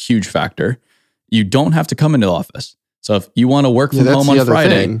a huge factor. You don't have to come into the office. So if you want to work from home on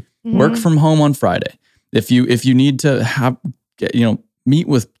Friday, work from home on Friday. If you need to meet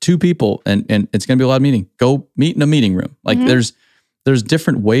with 2 people and it's going to be a loud meeting, go meet in a meeting room. Like there's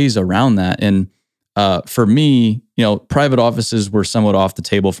different ways around that. And for me, private offices were somewhat off the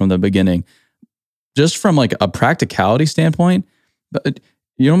table from the beginning, just from like a practicality standpoint. But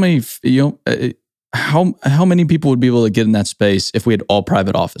how many people would be able to get in that space if we had all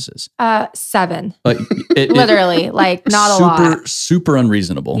private offices? 7. Like literally, like not a lot. Super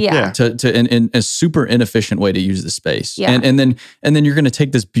unreasonable. Yeah. To in a super inefficient way to use the space. Yeah. And then you're going to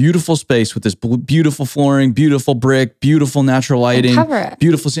take this beautiful space with this beautiful flooring, beautiful brick, beautiful natural lighting, and cover it.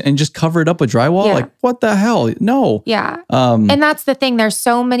 beautiful, and just cover it up with drywall. Yeah. Like what the hell? No. Yeah. And that's the thing. There's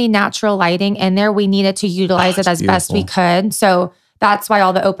so many natural lighting in there. We needed to utilize it as best we could. So that's why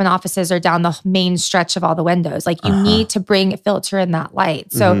all the open offices are down the main stretch of all the windows. Like you need to filter in that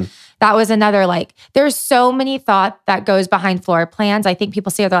light. So that was another, like, there's so many thought that goes behind floor plans. I think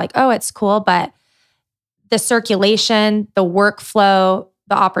people see it, they're like, oh, it's cool. But the circulation, the workflow,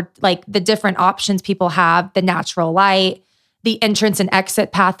 the different options people have, the natural light, the entrance and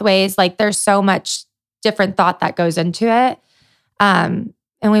exit pathways, like there's so much different thought that goes into it. And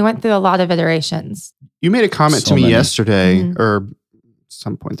we went through a lot of iterations. You made a comment to me yesterday or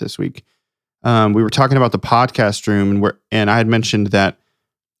some point this week. We were talking about the podcast room and I had mentioned that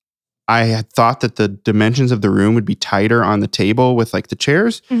I had thought that the dimensions of the room would be tighter on the table with like the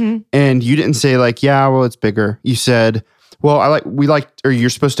chairs. And you didn't say like, yeah, well, it's bigger. You said, well, you're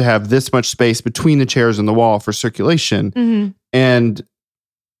supposed to have this much space between the chairs and the wall for circulation. And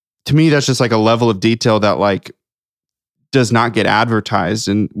to me, that's just like a level of detail that like does not get advertised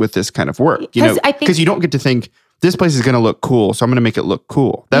with this kind of work, because you don't get to think this place is going to look cool, so I'm going to make it look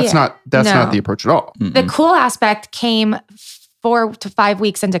cool. That's not the approach at all. The cool aspect came 4 to 5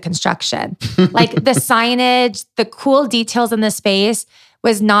 weeks into construction. Like the signage, the cool details in the space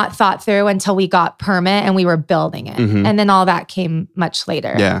was not thought through until we got permit and we were building it. And then all that came much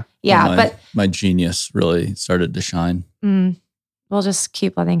later. Yeah. Yeah. Well, my genius really started to shine. We'll just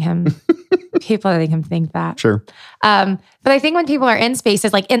keep letting him think that. Sure. But I think when people are in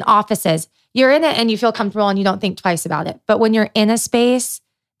spaces, like in offices, you're in it and you feel comfortable and you don't think twice about it. But when you're in a space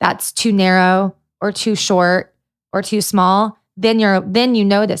that's too narrow or too short or too small, then you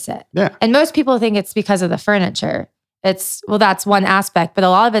notice it. Yeah. And most people think it's because of the furniture. That's one aspect, but a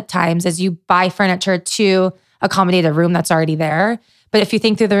lot of the times is you buy furniture to accommodate a room that's already there. But if you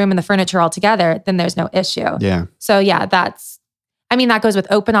think through the room and the furniture all together, then there's no issue. Yeah. So yeah, that goes with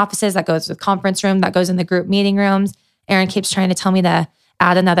open offices, that goes with conference room, that goes in the group meeting rooms. Aaron keeps trying to tell me to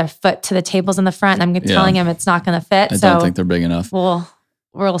add another foot to the tables in the front. And I'm telling him it's not going to fit. I don't think they're big enough.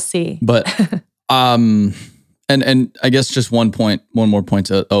 We'll see. But, and I guess just one more point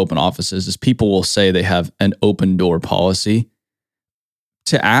to open offices is people will say they have an open door policy.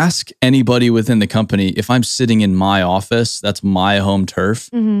 To ask anybody within the company, if I'm sitting in my office, that's my home turf,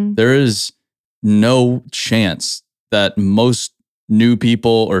 there is no chance that most new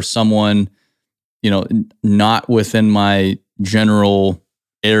people or someone, not within my general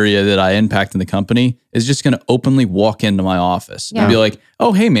area that I impact in the company is just going to openly walk into my office and be like,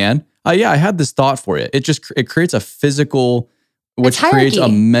 oh, hey man, I had this thought for you. It creates a physical, which creates a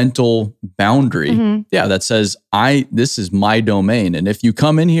mental boundary. Yeah. That says, this is my domain. And if you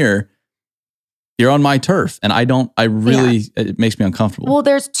come in here, you're on my turf. And it makes me uncomfortable. Well,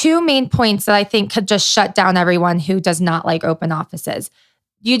 there's two main points that I think could just shut down everyone who does not like open offices.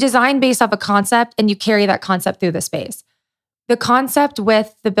 You design based off a concept and you carry that concept through the space. The concept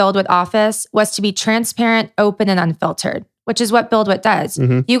with the BuildWitt office was to be transparent, open, and unfiltered, which is what BuildWitt does.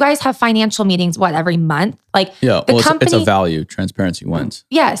 You guys have financial meetings, every month? It's a value. Transparency wins.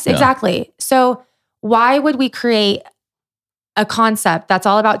 Yes, exactly. So why would we create a concept that's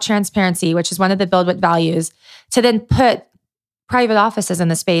all about transparency, which is one of the BuildWitt values, to then put private offices in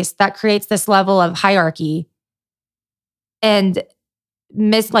the space that creates this level of hierarchy and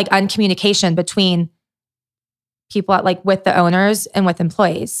uncommunication between people with the owners and with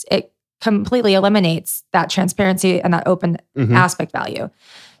employees? It completely eliminates that transparency and that open aspect value.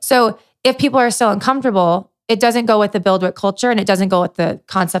 So if people are still uncomfortable, it doesn't go with the BuildWitt culture and it doesn't go with the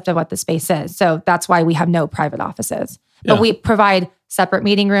concept of what the space is. So that's why we have no private offices. But we provide separate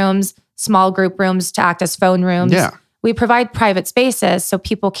meeting rooms, small group rooms to act as phone rooms. Yeah. We provide private spaces so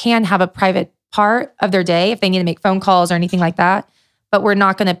people can have a private part of their day if they need to make phone calls or anything like that. But we're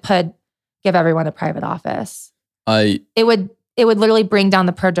not going to give everyone a private office. It would literally bring down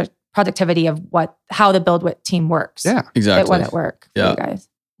the productivity of how the BuildWitt team works. Yeah, exactly. It wouldn't work for you guys.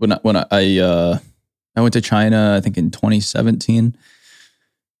 When I went to China, I think in 2017,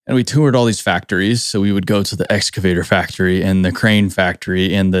 and we toured all these factories. So we would go to the excavator factory and the crane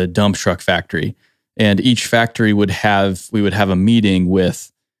factory and the dump truck factory. And each factory we would have a meeting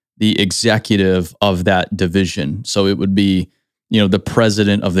with the executive of that division. So it would be, the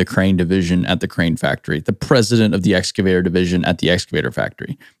president of the crane division at the crane factory, the president of the excavator division at the excavator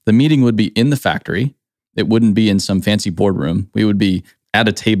factory. The meeting would be in the factory. It wouldn't be in some fancy boardroom. We would be at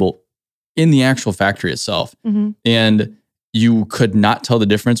a table in the actual factory itself. And you could not tell the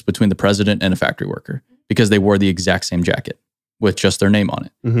difference between the president and a factory worker because they wore the exact same jacket with just their name on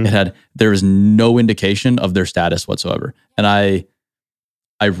it. There was no indication of their status whatsoever. And I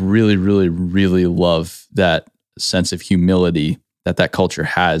really, really, really love that sense of humility that culture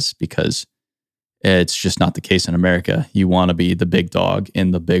has, because it's just not the case in America. You want to be the big dog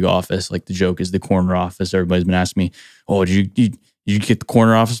in the big office. Like the joke is the corner office. Everybody's been asking me, oh, did you get the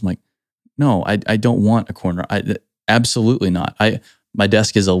corner office? I'm like, no, I don't want a corner. Absolutely not. My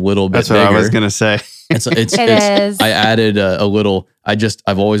desk is a little bit bigger. That's what I was going to say. It is. I added a little,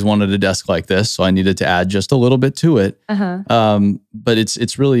 I've always wanted a desk like this. So I needed to add just a little bit to it. But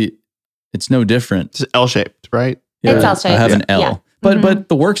it's really, it's no different. It's L-shaped, right? Yeah, it's L-shaped. I have an L. Yeah. But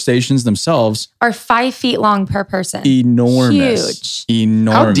the workstations themselves are 5 feet long per person. Enormous. Huge.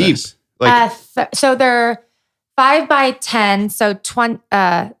 Enormous. How deep? So they're 5 by 10, so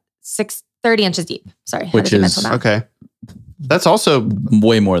 30 inches deep. Sorry. Which is, okay. That's also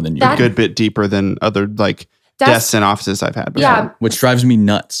way more than you. A good bit deeper than other desks and offices I've had before. Yeah. Which drives me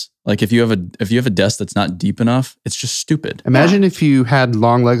nuts. Like if you have a desk that's not deep enough, it's just stupid. Imagine if you had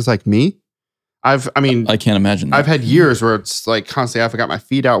long legs like me. I can't imagine that. I've had years where it's like constantly I've got my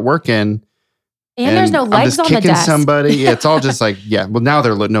feet out working. And there's no legs on the desk. I'm just kicking somebody. Yeah, it's all just like, well, now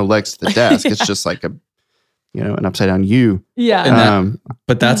there are no legs to the desk. It's just like an upside down U. Yeah.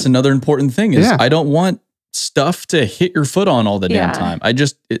 But that's another important thing is I don't want stuff to hit your foot on all the damn time. I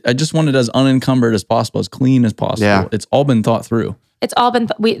just want it as unencumbered as possible, as clean as possible. Yeah. It's all been thought through. It's all been,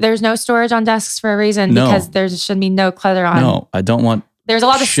 there's no storage on desks for a reason because there should be no clutter on. No, I don't want. There's a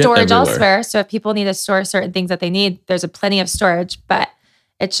lot of storage everywhere. elsewhere. So if people need to store certain things that they need, there's plenty of storage, but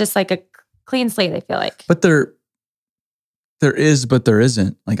it's just like a clean slate, I feel like. But there is, but there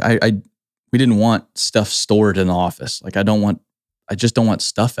isn't. Like we didn't want stuff stored in the office. Like I just don't want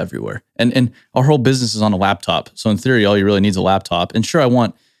stuff everywhere. And our whole business is on a laptop. So in theory, all you really need is a laptop. And sure, I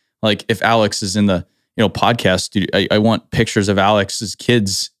want, like, if Alex is in the, podcast studio, I want pictures of Alex's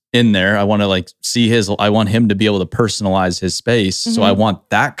kids in there. I want to see I want him to be able to personalize his space. So I want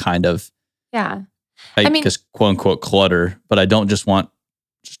that kind of, quote unquote clutter, but I don't just want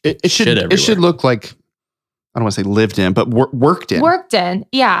it should look like I don't want to say lived in, but worked in. Worked in,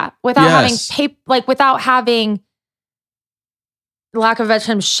 yeah. Without without having, lack of a better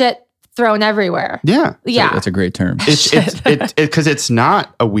term, shit thrown everywhere. Yeah. Yeah. That's a great term. It's because it's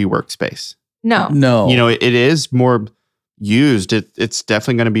not a WeWork space. No. No. It is more used. It's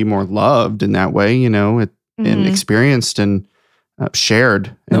definitely going to be more loved in that way, and experienced and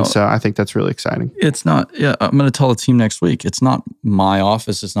shared. And so I think that's really exciting. It's not, I'm going to tell the team next week, it's not my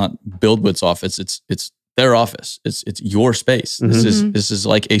office. It's not BuildWit's office. It's their office. It's your space. This is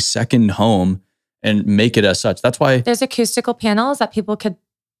like a second home, and make it as such. That's why there's acoustical panels that people could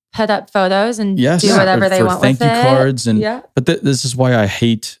put up photos and do Yes, whatever they want thank with you it. cards and Yeah. but this is why I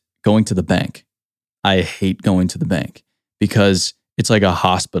hate going to the bank. I hate going to the bank because it's like a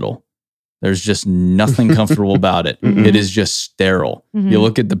hospital. There's just nothing comfortable about it. Mhm. It is just sterile. Mhm. You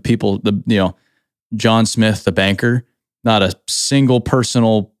look at the people, John Smith, the banker, not a single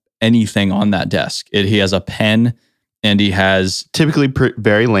personal anything on that desk. He has a pen and he has Typically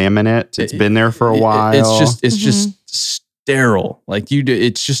very laminate. It's been there for a while. It's just sterile. Like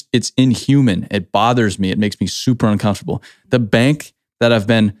it's inhuman. It bothers me. It makes me super uncomfortable. The bank that I've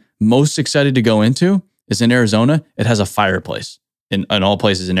been most excited to go into is in Arizona. It has a fireplace in all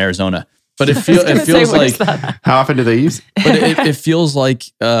places in Arizona. But it feels like, How often do they use it? but it feels like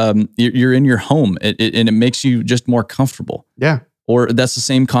you're in your home, and it makes you just more comfortable. Yeah. Or that's the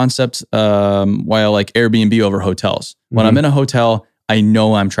same concept why I like Airbnb over hotels. When I'm in a hotel, I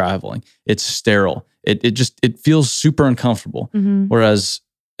know I'm traveling. It's sterile. It feels super uncomfortable. Mhm. Whereas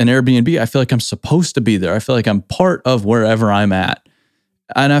an Airbnb, I feel like I'm supposed to be there. I feel like I'm part of wherever I'm at.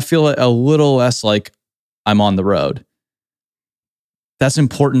 And I feel a little less like I'm on the road. That's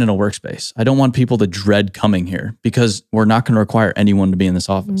important in a workspace. I don't want people to dread coming here because we're not going to require anyone to be in this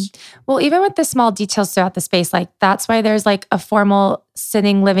office. Well, even with the small details throughout the space, like that's why there's like a formal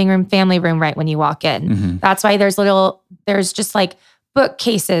sitting living room, family room right when you walk in. Mhm. That's why there's just like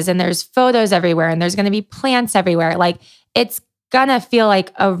bookcases and there's photos everywhere and there's going to be plants everywhere. Like it's going to feel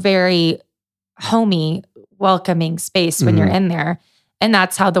like a very homey, welcoming space when you're in there. And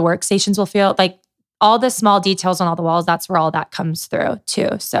that's how the workstations will feel. Like all the small details on all the walls, that's where all that comes through too.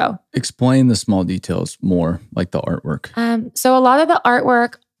 So Explain the small details more, like the artwork. so a lot of the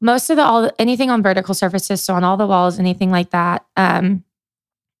artwork, most of anything on vertical surfaces, so on all the walls, anything like that,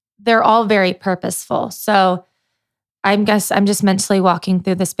 they're all very purposeful. So I'm just mentally walking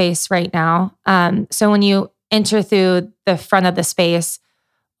through the space right now. So when you enter through the front of the space,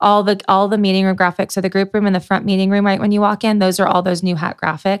 all the meeting room graphics, so the group room and the front meeting room, right when you walk in, those are all those new hat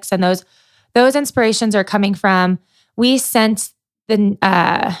graphics, and those inspirations are coming from. We sent the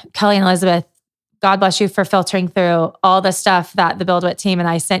Kelly and Elizabeth, God bless you for filtering through all the stuff that the BuildWit team and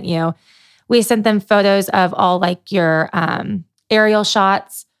I sent you. We sent them photos of all like your aerial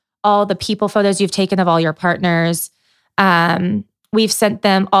shots, all the people photos you've taken of all your partners. We've sent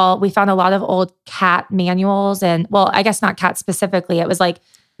them all. We found a lot of old CAT manuals, and well, I guess not CAT specifically. It was like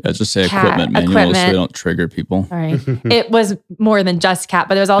Just say CAT equipment manuals so they don't trigger people. Sorry. It was more than just CAT,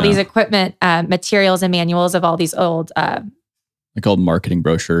 but there was all these equipment materials and manuals of all these old They're called marketing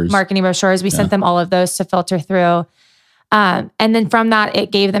brochures. We sent them all of those to filter through. And then from that,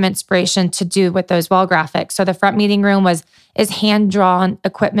 it gave them inspiration to do with those wall graphics. So the front meeting room is hand-drawn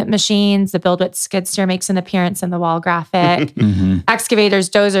equipment machines. The BuildWit skid steer makes an appearance in the wall graphic. Excavators,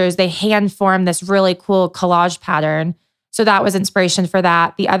 dozers, they hand form this really cool collage pattern. So that was inspiration for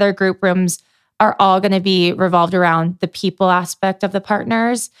that. The other group rooms are all going to be revolved around the people aspect of the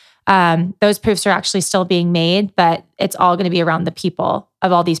partners. Those proofs are actually still being made, but it's all going to be around the people,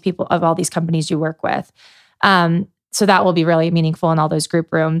 of all these companies you work with. So that will be really meaningful in all those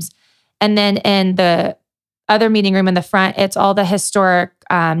group rooms. And then in the other meeting room in the front, it's all the historic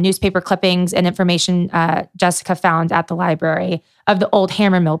newspaper clippings and information Jessica found at the library of the old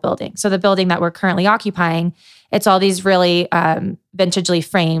Hammer Mill building. So the building that we're currently occupying, it's all these really vintagely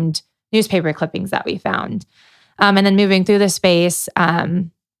framed newspaper clippings that we found. And then moving through the space,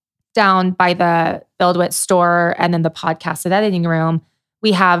 down by the BuildWit store and then the podcasted editing room,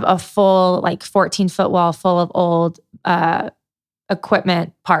 we have a full 14-foot wall full of old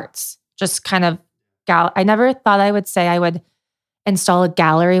equipment parts. Just kind of, I never thought I would say I would install a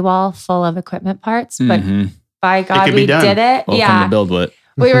gallery wall full of equipment parts, but by God, we did it. Welcome to BuildWit.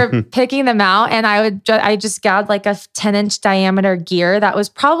 We were picking them out, and I just grabbed like a 10-inch diameter gear that was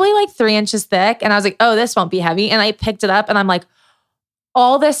probably like 3 inches thick, and I was like, oh, this won't be heavy. And I picked it up, and I'm like,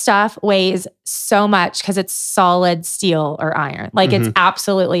 all this stuff weighs so much because it's solid steel or iron. Like it's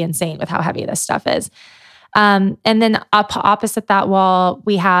absolutely insane with how heavy this stuff is. And then opposite that wall,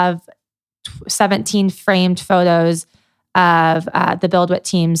 we have 17 framed photos of the BuildWit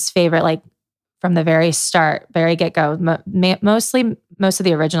team's favorite from the very start, very get-go. Most of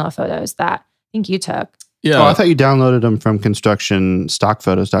the original photos that I think you took. Yeah. Oh, I thought you downloaded them from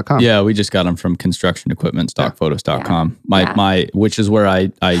constructionstockphotos.com. Yeah, we just got them from constructionequipmentstockphotos.com. Which is where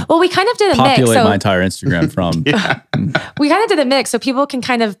I well, we kind of did a mix. populate So my entire Instagram from. we kind of did a mix, so people can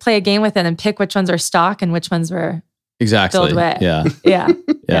kind of play a game with it and pick which ones are stock and which ones were Exactly. filled with. Yeah. Yeah.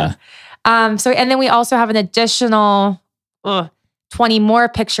 So, and then we also have an additional 20 more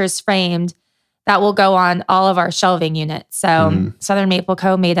pictures framed that will go on all of our shelving units. So Southern Maple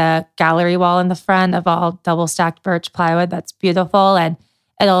Co. made a gallery wall in the front of all double stacked birch plywood. That's beautiful. And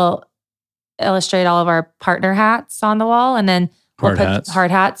it'll illustrate all of our partner hats on the wall. And then we'll put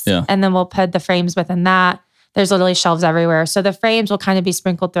hard hats. Yeah. And then we'll put the frames within that. There's literally shelves everywhere. So the frames will kind of be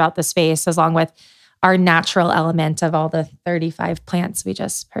sprinkled throughout the space, along with our natural element of all the 35 plants we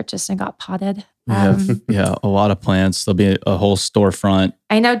just purchased and got potted. We have a lot of plants. There'll be a whole storefront.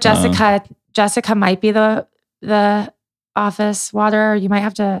 I know Jessica might be the office waterer. You might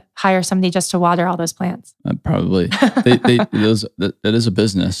have to hire somebody just to water all those plants. Probably. That is a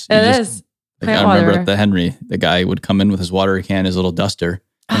business. It is. I remember at the Henry, the guy would come in with his water can, his little duster,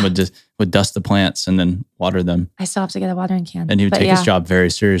 and would dust the plants and then water them. I still have to get a watering can. And he would take his job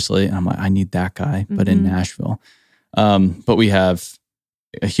very seriously. And I'm like, I need that guy, but in Nashville. But we have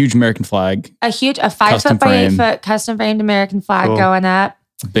a huge American flag. A 5 foot by 8 foot custom framed American flag going up.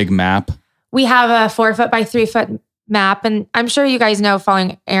 Big map. We have a 4 foot by 3 foot map. And I'm sure you guys know,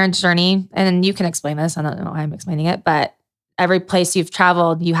 following Aaron's journey, and you can explain this. I don't know why I'm explaining it, but every place you've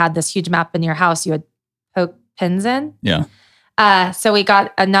traveled, you had this huge map in your house you would poke pins in. Yeah. So we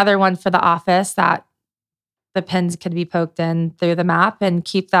got another one for the office that the pins could be poked in through the map and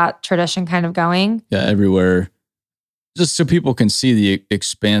keep that tradition kind of going. Yeah, everywhere. Just so people can see the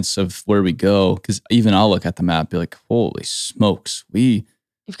expanse of where we go. Because even I'll look at the map and be like, holy smokes, we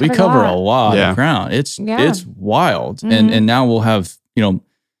cover a lot of ground. It's wild. And now we'll have,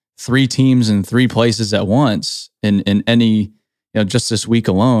 3 teams in 3 places at once. In any, just this week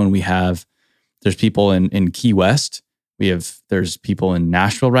alone, there's people in Key West. There's people in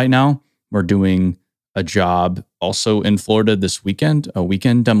Nashville right now. We're doing a job also in Florida this weekend, a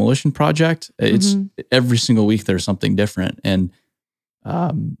weekend demolition project. It's every single week there's something different. And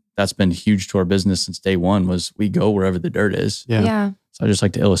that's been huge to our business since day one. Was we go wherever the dirt is. Yeah. So I just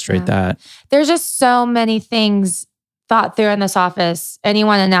like to illustrate that. There's just so many things thought through in this office.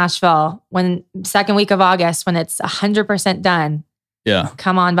 Anyone in Nashville, when second week of August, when it's 100% done,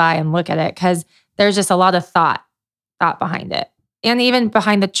 come on by and look at it, because there's just a lot of thought behind it, and even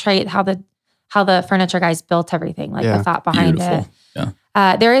behind the trait, how the furniture guys built everything, like the thought behind it. Yeah.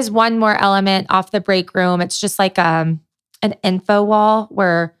 There is one more element off the break room. It's just like an info wall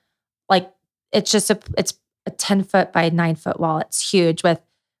where, like, it's a 10 foot by 9 foot wall. It's huge, with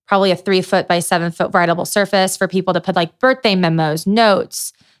probably a 3 foot by 7 foot writable surface for people to put like birthday memos,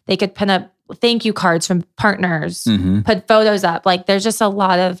 notes. They could pin up thank you cards from partners, put photos up. Like, there's just a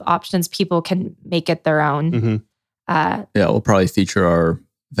lot of options. People can make it their own. We'll probably feature our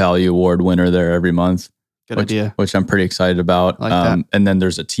Value Award winner there every month. Good idea. Which I'm pretty excited about. I like that. And then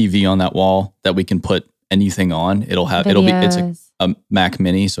there's a TV on that wall that we can put anything on. It's a Mac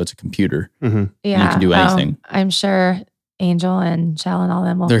Mini, so it's a computer. Yeah. You can do anything. I'm sure Angel and Shell and all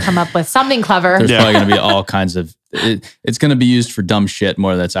them will come up with something clever. There's probably going to be all kinds of, it's going to be used for dumb shit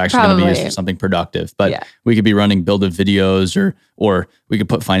more that's actually going to be used for something productive. But we could be running build-it videos, or we could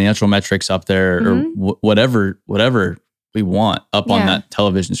put financial metrics up there, or whatever we want up on that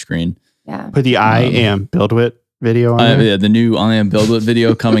television screen. Yeah. Put the I am BuildWit video on there. The new I am BuildWit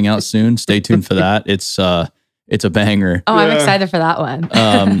video coming out soon. Stay tuned for that. It's a banger. Oh, I'm excited for that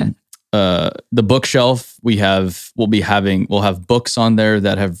one. The bookshelf we'll have books on there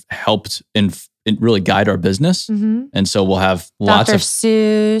that have helped in really guide our business. And so we'll have lots Dr. of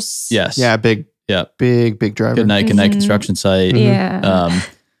Seuss. Yes. Yeah, big driver. Good night construction site. Yeah.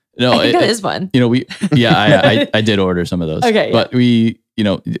 No, I think that is one. I did order some of those. Okay. But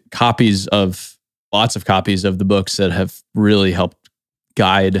lots of copies of the books that have really helped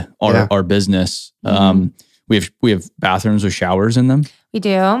guide our business. We have bathrooms with showers in them. We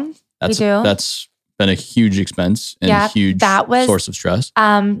do. That's been a huge expense and a huge source of stress.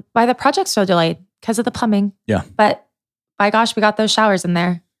 Why the project's so delayed? Because of the plumbing. Yeah. But by gosh, we got those showers in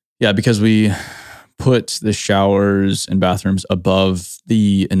there. Yeah, because we put the showers and bathrooms above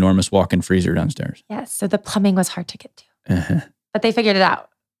the enormous walk-in freezer downstairs. Yes. So the plumbing was hard to get to. But they figured it out.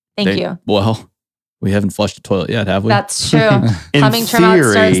 Thank you. Well, we haven't flushed the toilet yet, have we? That's true. Plumbing trim out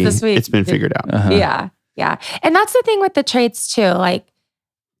starts this week. It's been figured out. Yeah. And that's the thing with the trades too. Like,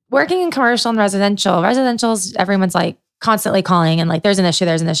 working in commercial and residential's, everyone's like constantly calling and like, there's an issue.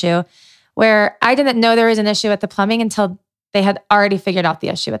 where I didn't know there was an issue with the plumbing until they had already figured out the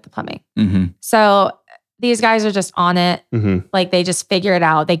issue with the plumbing. Mm-hmm. So these guys are just on it. Mm-hmm. Like they just figure it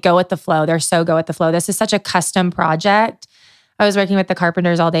out. They go with the flow. They're so go with the flow. This is such a custom project. I was working with the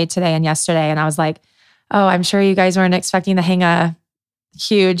carpenters all day today and yesterday, and I was like, oh, I'm sure you guys weren't expecting to hang a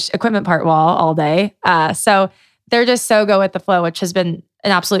huge equipment part wall all day. So they're just so go with the flow, which has been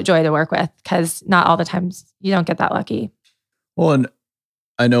an absolute joy to work with because not all the times you don't get that lucky. Well, and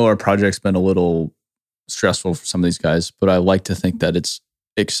I know our project's been a little stressful for some of these guys, but I like to think that it's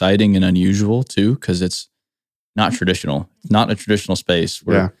exciting and unusual too, because it's not traditional. It's not a traditional space.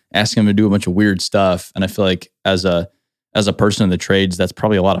 We're asking them to do a bunch of weird stuff. And I feel like as a person in the trades, that's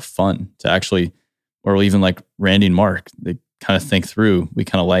probably a lot of fun to actually, or even like Randy and Mark, they kind of think through, we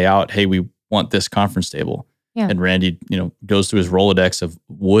kind of lay out, hey, we want this conference table. Yeah. And Randy, goes through his Rolodex of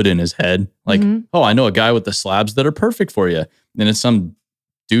wood in his head. Like, oh, I know a guy with the slabs that are perfect for you. And it's some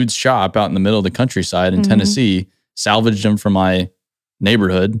dude's shop out in the middle of the countryside in Tennessee, salvaged them from my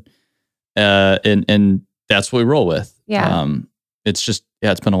neighborhood. And that's what we roll with. Yeah. It's just,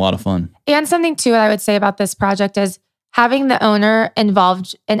 it's been a lot of fun. And something too, I would say about this project is having the owner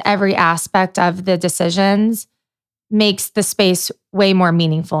involved in every aspect of the decisions makes the space way more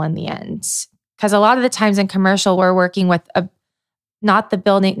meaningful in the end. Because a lot of the times in commercial, we're working with not the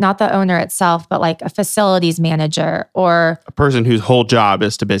building, not the owner itself, but like a facilities manager or a person whose whole job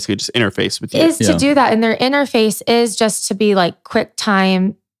is to basically just interface with you. Is to do that. And their interface is just to be like quick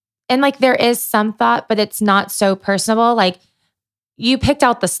time. And like there is some thought, but it's not so personable. Like you picked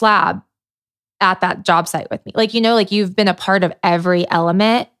out the slab at that job site with me. Like, like you've been a part of every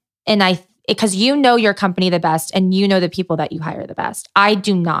element. And because you know your company the best and you know the people that you hire the best. I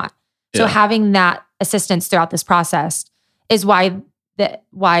do not. So having that assistance throughout this process is why the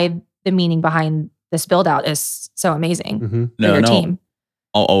meaning behind this build out is so amazing for your team.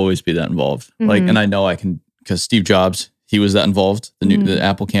 I'll always be that involved. Like, and I know I can, because Steve Jobs, he was that involved. The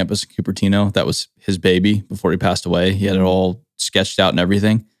Apple campus in Cupertino, that was his baby before he passed away. He had it all sketched out and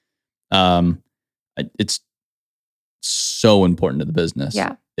everything. It's so important to the business.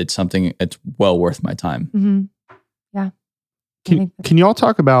 Yeah. It's something, it's well worth my time. Yeah. Can you all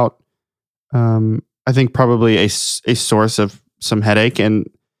talk about, I think probably a source of some headache and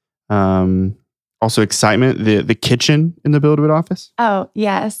also excitement, the kitchen in the Build It office? Oh,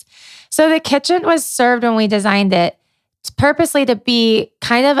 yes. So the kitchen was served when we designed it purposely to be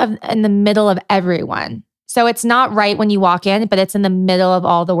kind of in the middle of everyone. So it's not right when you walk in, but it's in the middle of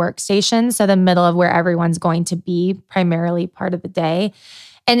all the workstations. So the middle of where everyone's going to be primarily part of the day.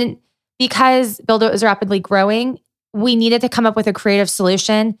 And because Build It was rapidly growing, we needed to come up with a creative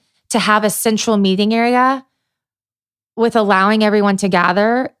solution to have a central meeting area with allowing everyone to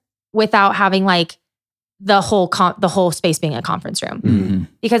gather without having like the whole space being a conference room,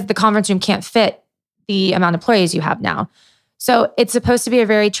 because the conference room can't fit the amount of employees you have now. So it's supposed to be a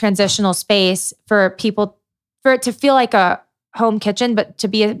very transitional space for people, for it to feel like a home kitchen, but to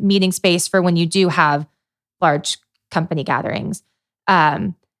be a meeting space for when you do have large company gatherings.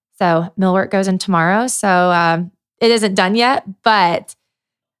 So millwork goes in tomorrow. So it isn't done yet, but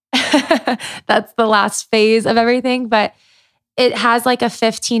that's the last phase of everything. But it has like a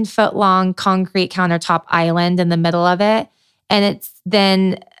 15-foot long concrete countertop island in the middle of it. And it's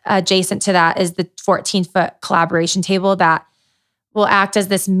then adjacent to that is the 14-foot collaboration table that will act as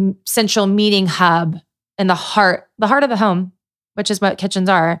this central meeting hub in the heart of the home, which is what kitchens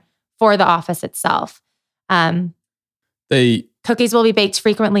are for the office itself. Cookies will be baked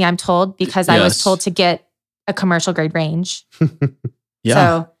frequently, I'm told, because I was told to get a commercial grade range.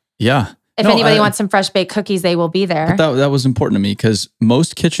 So if anybody wants some fresh baked cookies, they will be there. But that was important to me because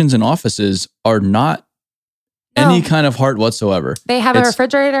most kitchens and offices are not any kind of heart whatsoever. They have a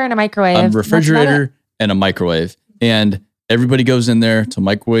refrigerator and a microwave. A refrigerator and a microwave. And everybody goes in there to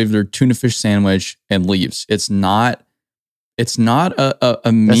microwave their tuna fish sandwich and leaves. It's not a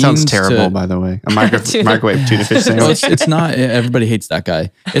means. That sounds terrible, by the way. A microwave tuna fish sandwich. It's not. Everybody hates that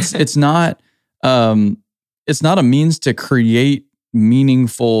guy. It's not. It's not a means to create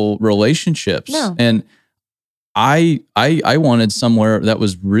meaningful relationships. No. And I wanted somewhere that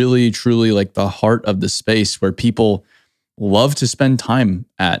was really truly like the heart of the space where people love to spend time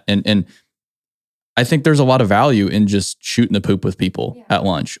at. And I think there's a lot of value in just shooting the poop with people at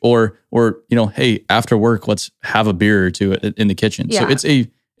lunch or hey, after work, let's have a beer or two in the kitchen. Yeah. So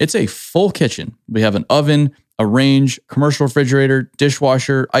it's a full kitchen. We have an oven, a range, commercial refrigerator,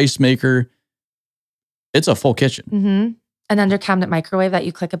 dishwasher, ice maker. It's a full kitchen. Mm-hmm. an under cabinet microwave that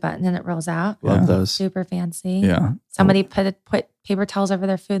you click a button and it rolls out. Love those. Super fancy. Yeah. Somebody put paper towels over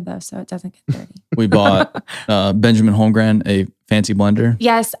their food though, so it doesn't get dirty. We bought Benjamin Holmgren a fancy blender.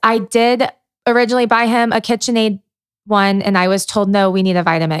 Yes, I did originally buy him a KitchenAid one, and I was told, no, we need a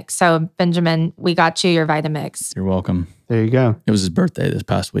Vitamix. So Benjamin, we got you your Vitamix. You're welcome. There you go. It was his birthday this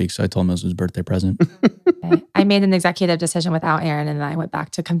past week, so I told him it was his birthday present. Okay. I made an executive decision without Aaron, and then I went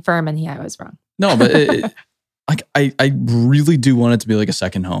back to confirm, and I was wrong. No, but I really do want it to be like a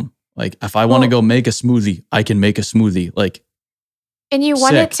second home. Like if I want to go make a smoothie, I can make a smoothie. Like, and you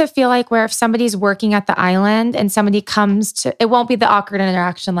want it to feel like where if somebody's working at the island and somebody comes to, it won't be the awkward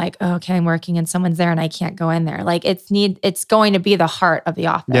interaction like, oh, okay, I'm working and someone's there and I can't go in there. Like it's going to be the heart of the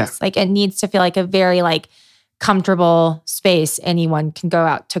office. Yeah. Like it needs to feel like a very like comfortable space. Anyone can go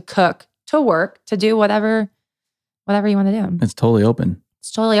out to cook, to work, to do whatever you want to do. it's totally open.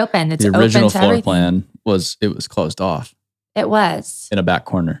 It's totally open. It's The original open to floor everything. plan was closed off It was. in a back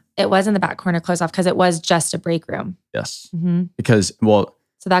corner. It was in the back corner closed off because it was just a break room. Yes. Mm-hmm. Because, well,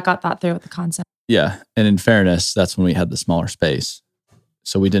 So that got thought through with the concept. yeah. And in fairness, that's when we had the smaller space.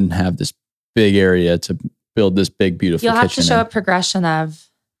 So we didn't have this big area to build this big, beautiful You'll kitchen. have to show in. a progression of,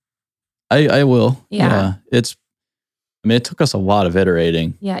 I will. Yeah. It took us a lot of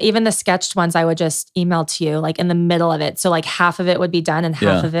iterating. yeah, even the sketched ones I would just email to you like in the middle of it. So like half of it would be done and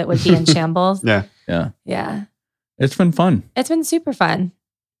half Yeah. of it would be in shambles. Yeah. Yeah. Yeah. It's been fun. It's been super fun.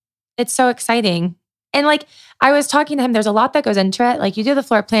 It's so exciting. And like I was talking to him, there's a lot that goes into it. Like you do the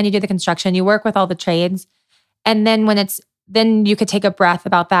floor plan, you do the construction, you work with all the trades. And then then you could take a breath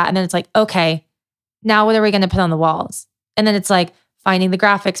about that. And then it's like, okay, now what are we going to put on the walls? And then it's like finding the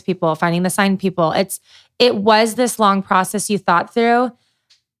graphics people, finding the sign people. It was this long process you thought through,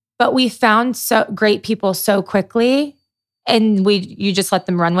 but we found so great people so quickly and you just let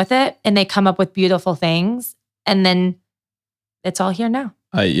them run with it and they come up with beautiful things. And then it's all here now.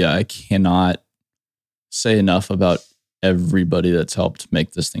 I cannot say enough about everybody that's helped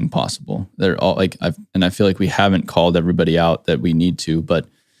make this thing possible. They're all like I feel like we haven't called everybody out that we need to, but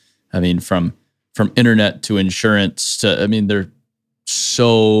I mean from internet to insurance to there are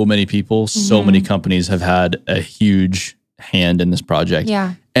so many people, so many companies have had a huge hand in this project.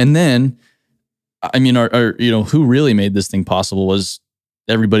 Yeah. And then our who really made this thing possible was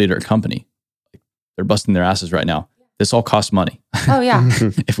everybody at our company. They're busting their asses right now. This all costs money. Oh yeah.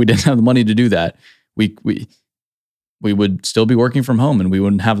 If we didn't have the money to do that, we would still be working from home and we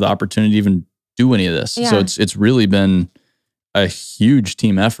wouldn't have the opportunity to even do any of this. Yeah. So it's really been a huge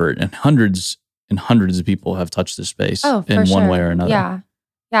team effort and hundreds of people have touched this space in one way or another. Yeah.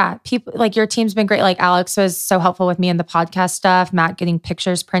 Yeah. People like your team's been great. Like Alex was so helpful with me in the podcast stuff, Matt getting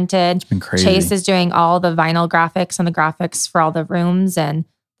pictures printed. It's been crazy. Chase is doing all the vinyl graphics and the graphics for all the rooms and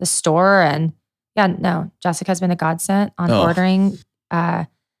the store. And Jessica's been a godsend on ordering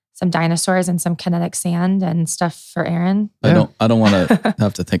some dinosaurs and some kinetic sand and stuff for Aaron. I don't want to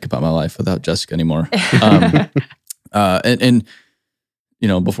have to think about my life without Jessica anymore. And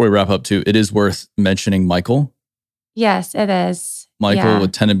before we wrap up too, it is worth mentioning Michael. Yes, it is. Michael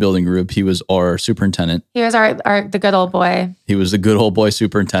with Tenant Building Group. He was our superintendent. He was the good old boy. He was the good old boy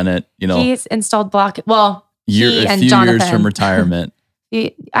superintendent. He's installed block. Well, a few years from retirement.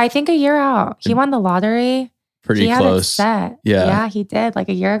 I think a year out. He won the lottery. Pretty close. Set. Yeah, he did like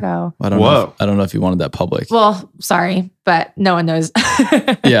a year ago. I don't know if he wanted that public. Well, sorry, but no one knows.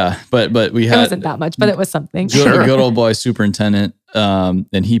 Yeah, but we had it wasn't that much, but it was something. Good old boy superintendent,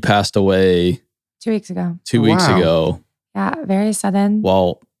 and he passed away 2 weeks ago. 2 weeks ago. Yeah, very sudden.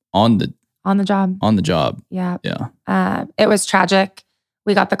 While on the job. On the job. Yeah. Yeah. It was tragic.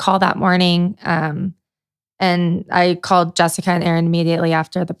 We got the call that morning. And I called Jessica and Aaron immediately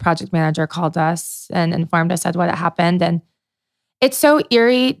after the project manager called us and informed us of what had happened. And it's so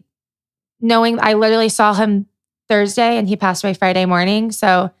eerie knowing I literally saw him Thursday and he passed away Friday morning.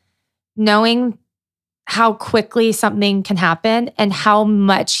 So knowing how quickly something can happen and how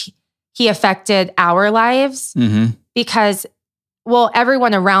much he affected our lives because,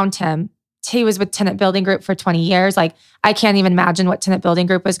 everyone around him, he was with Tenant Building Group for 20 years. Like I can't even imagine what Tenant Building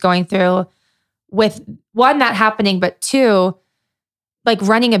Group was going through with one, that happening, but two, like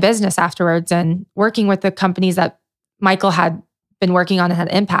running a business afterwards and working with the companies that Michael had been working on and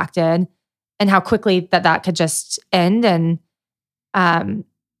had impacted and how quickly that could just end. And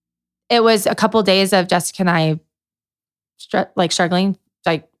it was a couple of days of Jessica and I struggling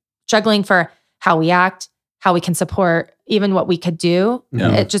for how we act, how we can support, even what we could do.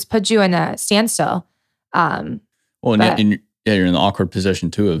 Yeah. It just puts you in a standstill. You're in the awkward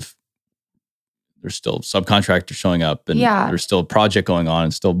position too of there's still subcontractors showing up and there's still a project going on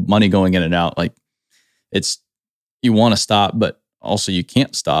and still money going in and out. Like it's you want to stop, but also you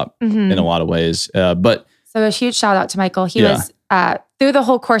can't stop in a lot of ways. But so a huge shout out to Michael. He Yeah. was through the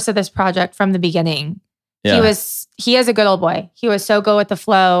whole course of this project from the beginning. yeah, He is a good old boy. He was so go with the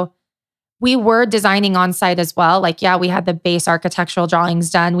flow. We were designing on site as well. Like, yeah, we had the base architectural drawings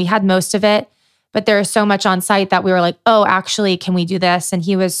done. We had most of it, but there is so much on site that we were like, oh, actually, can we do this? And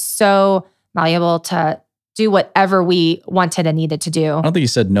he was so malleable to do whatever we wanted and needed to I do. don't think he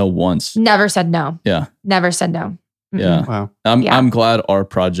said no once. Never said no. Yeah. Never said no. Yeah. Wow. Yeah. I'm glad our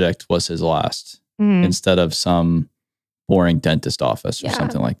project was his last Mhm. instead of some boring dentist office or Yeah.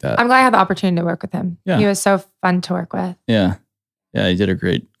 something like that. I'm glad I had the opportunity to work with him. Yeah. He was so fun to work with. Yeah. Yeah. He did a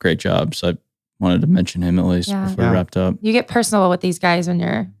great job. So I wanted to mention him at least Yeah. before Yeah. we wrapped up. You get personal with these guys when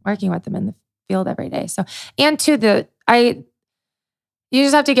you're working with them in the field every day. So, and to you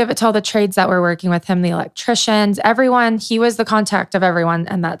just have to give it to all the trades that were working with him, the electricians, everyone. He was the contact of everyone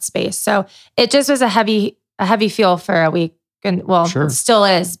in that space. So it just was a heavy feel for a week. And well, Sure. it still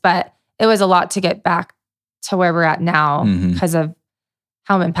is, but it was a lot to get back to where we're at now Mhm. because of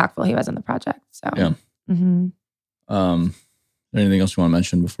how impactful he was in the project. So, Yeah. Mhm. Anything else you want to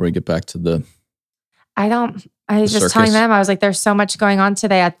mention before we get back to the I was just telling circus. them, I was like, there's so much going on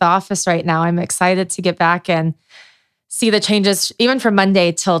today at the office right now. I'm excited to get back and see the changes, even from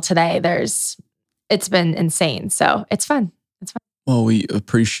Monday till today. It's been insane. So it's fun. Well, we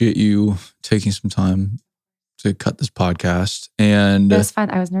appreciate you taking some time to cut this podcast, and It was fun.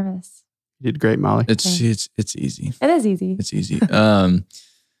 I was nervous. You did great, Molly. it's Thanks. easy. It is easy. It's easy. And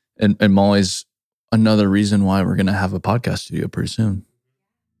Molly's another reason why we're gonna have a podcast studio pretty soon.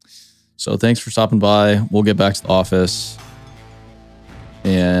 So thanks for stopping by. We'll get back to the office,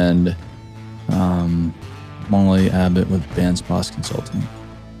 and Molly Abbott with Bandspas Consulting.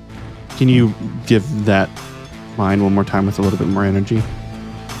 Can you give that line one more time with a little bit more energy?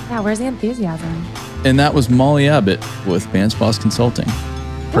 Yeah, where's the enthusiasm? And that was Molly Abbott with Bandspas Consulting.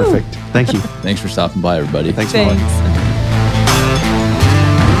 Perfect. Thank you. Thanks for stopping by, everybody. Thanks, Molly. Thanks.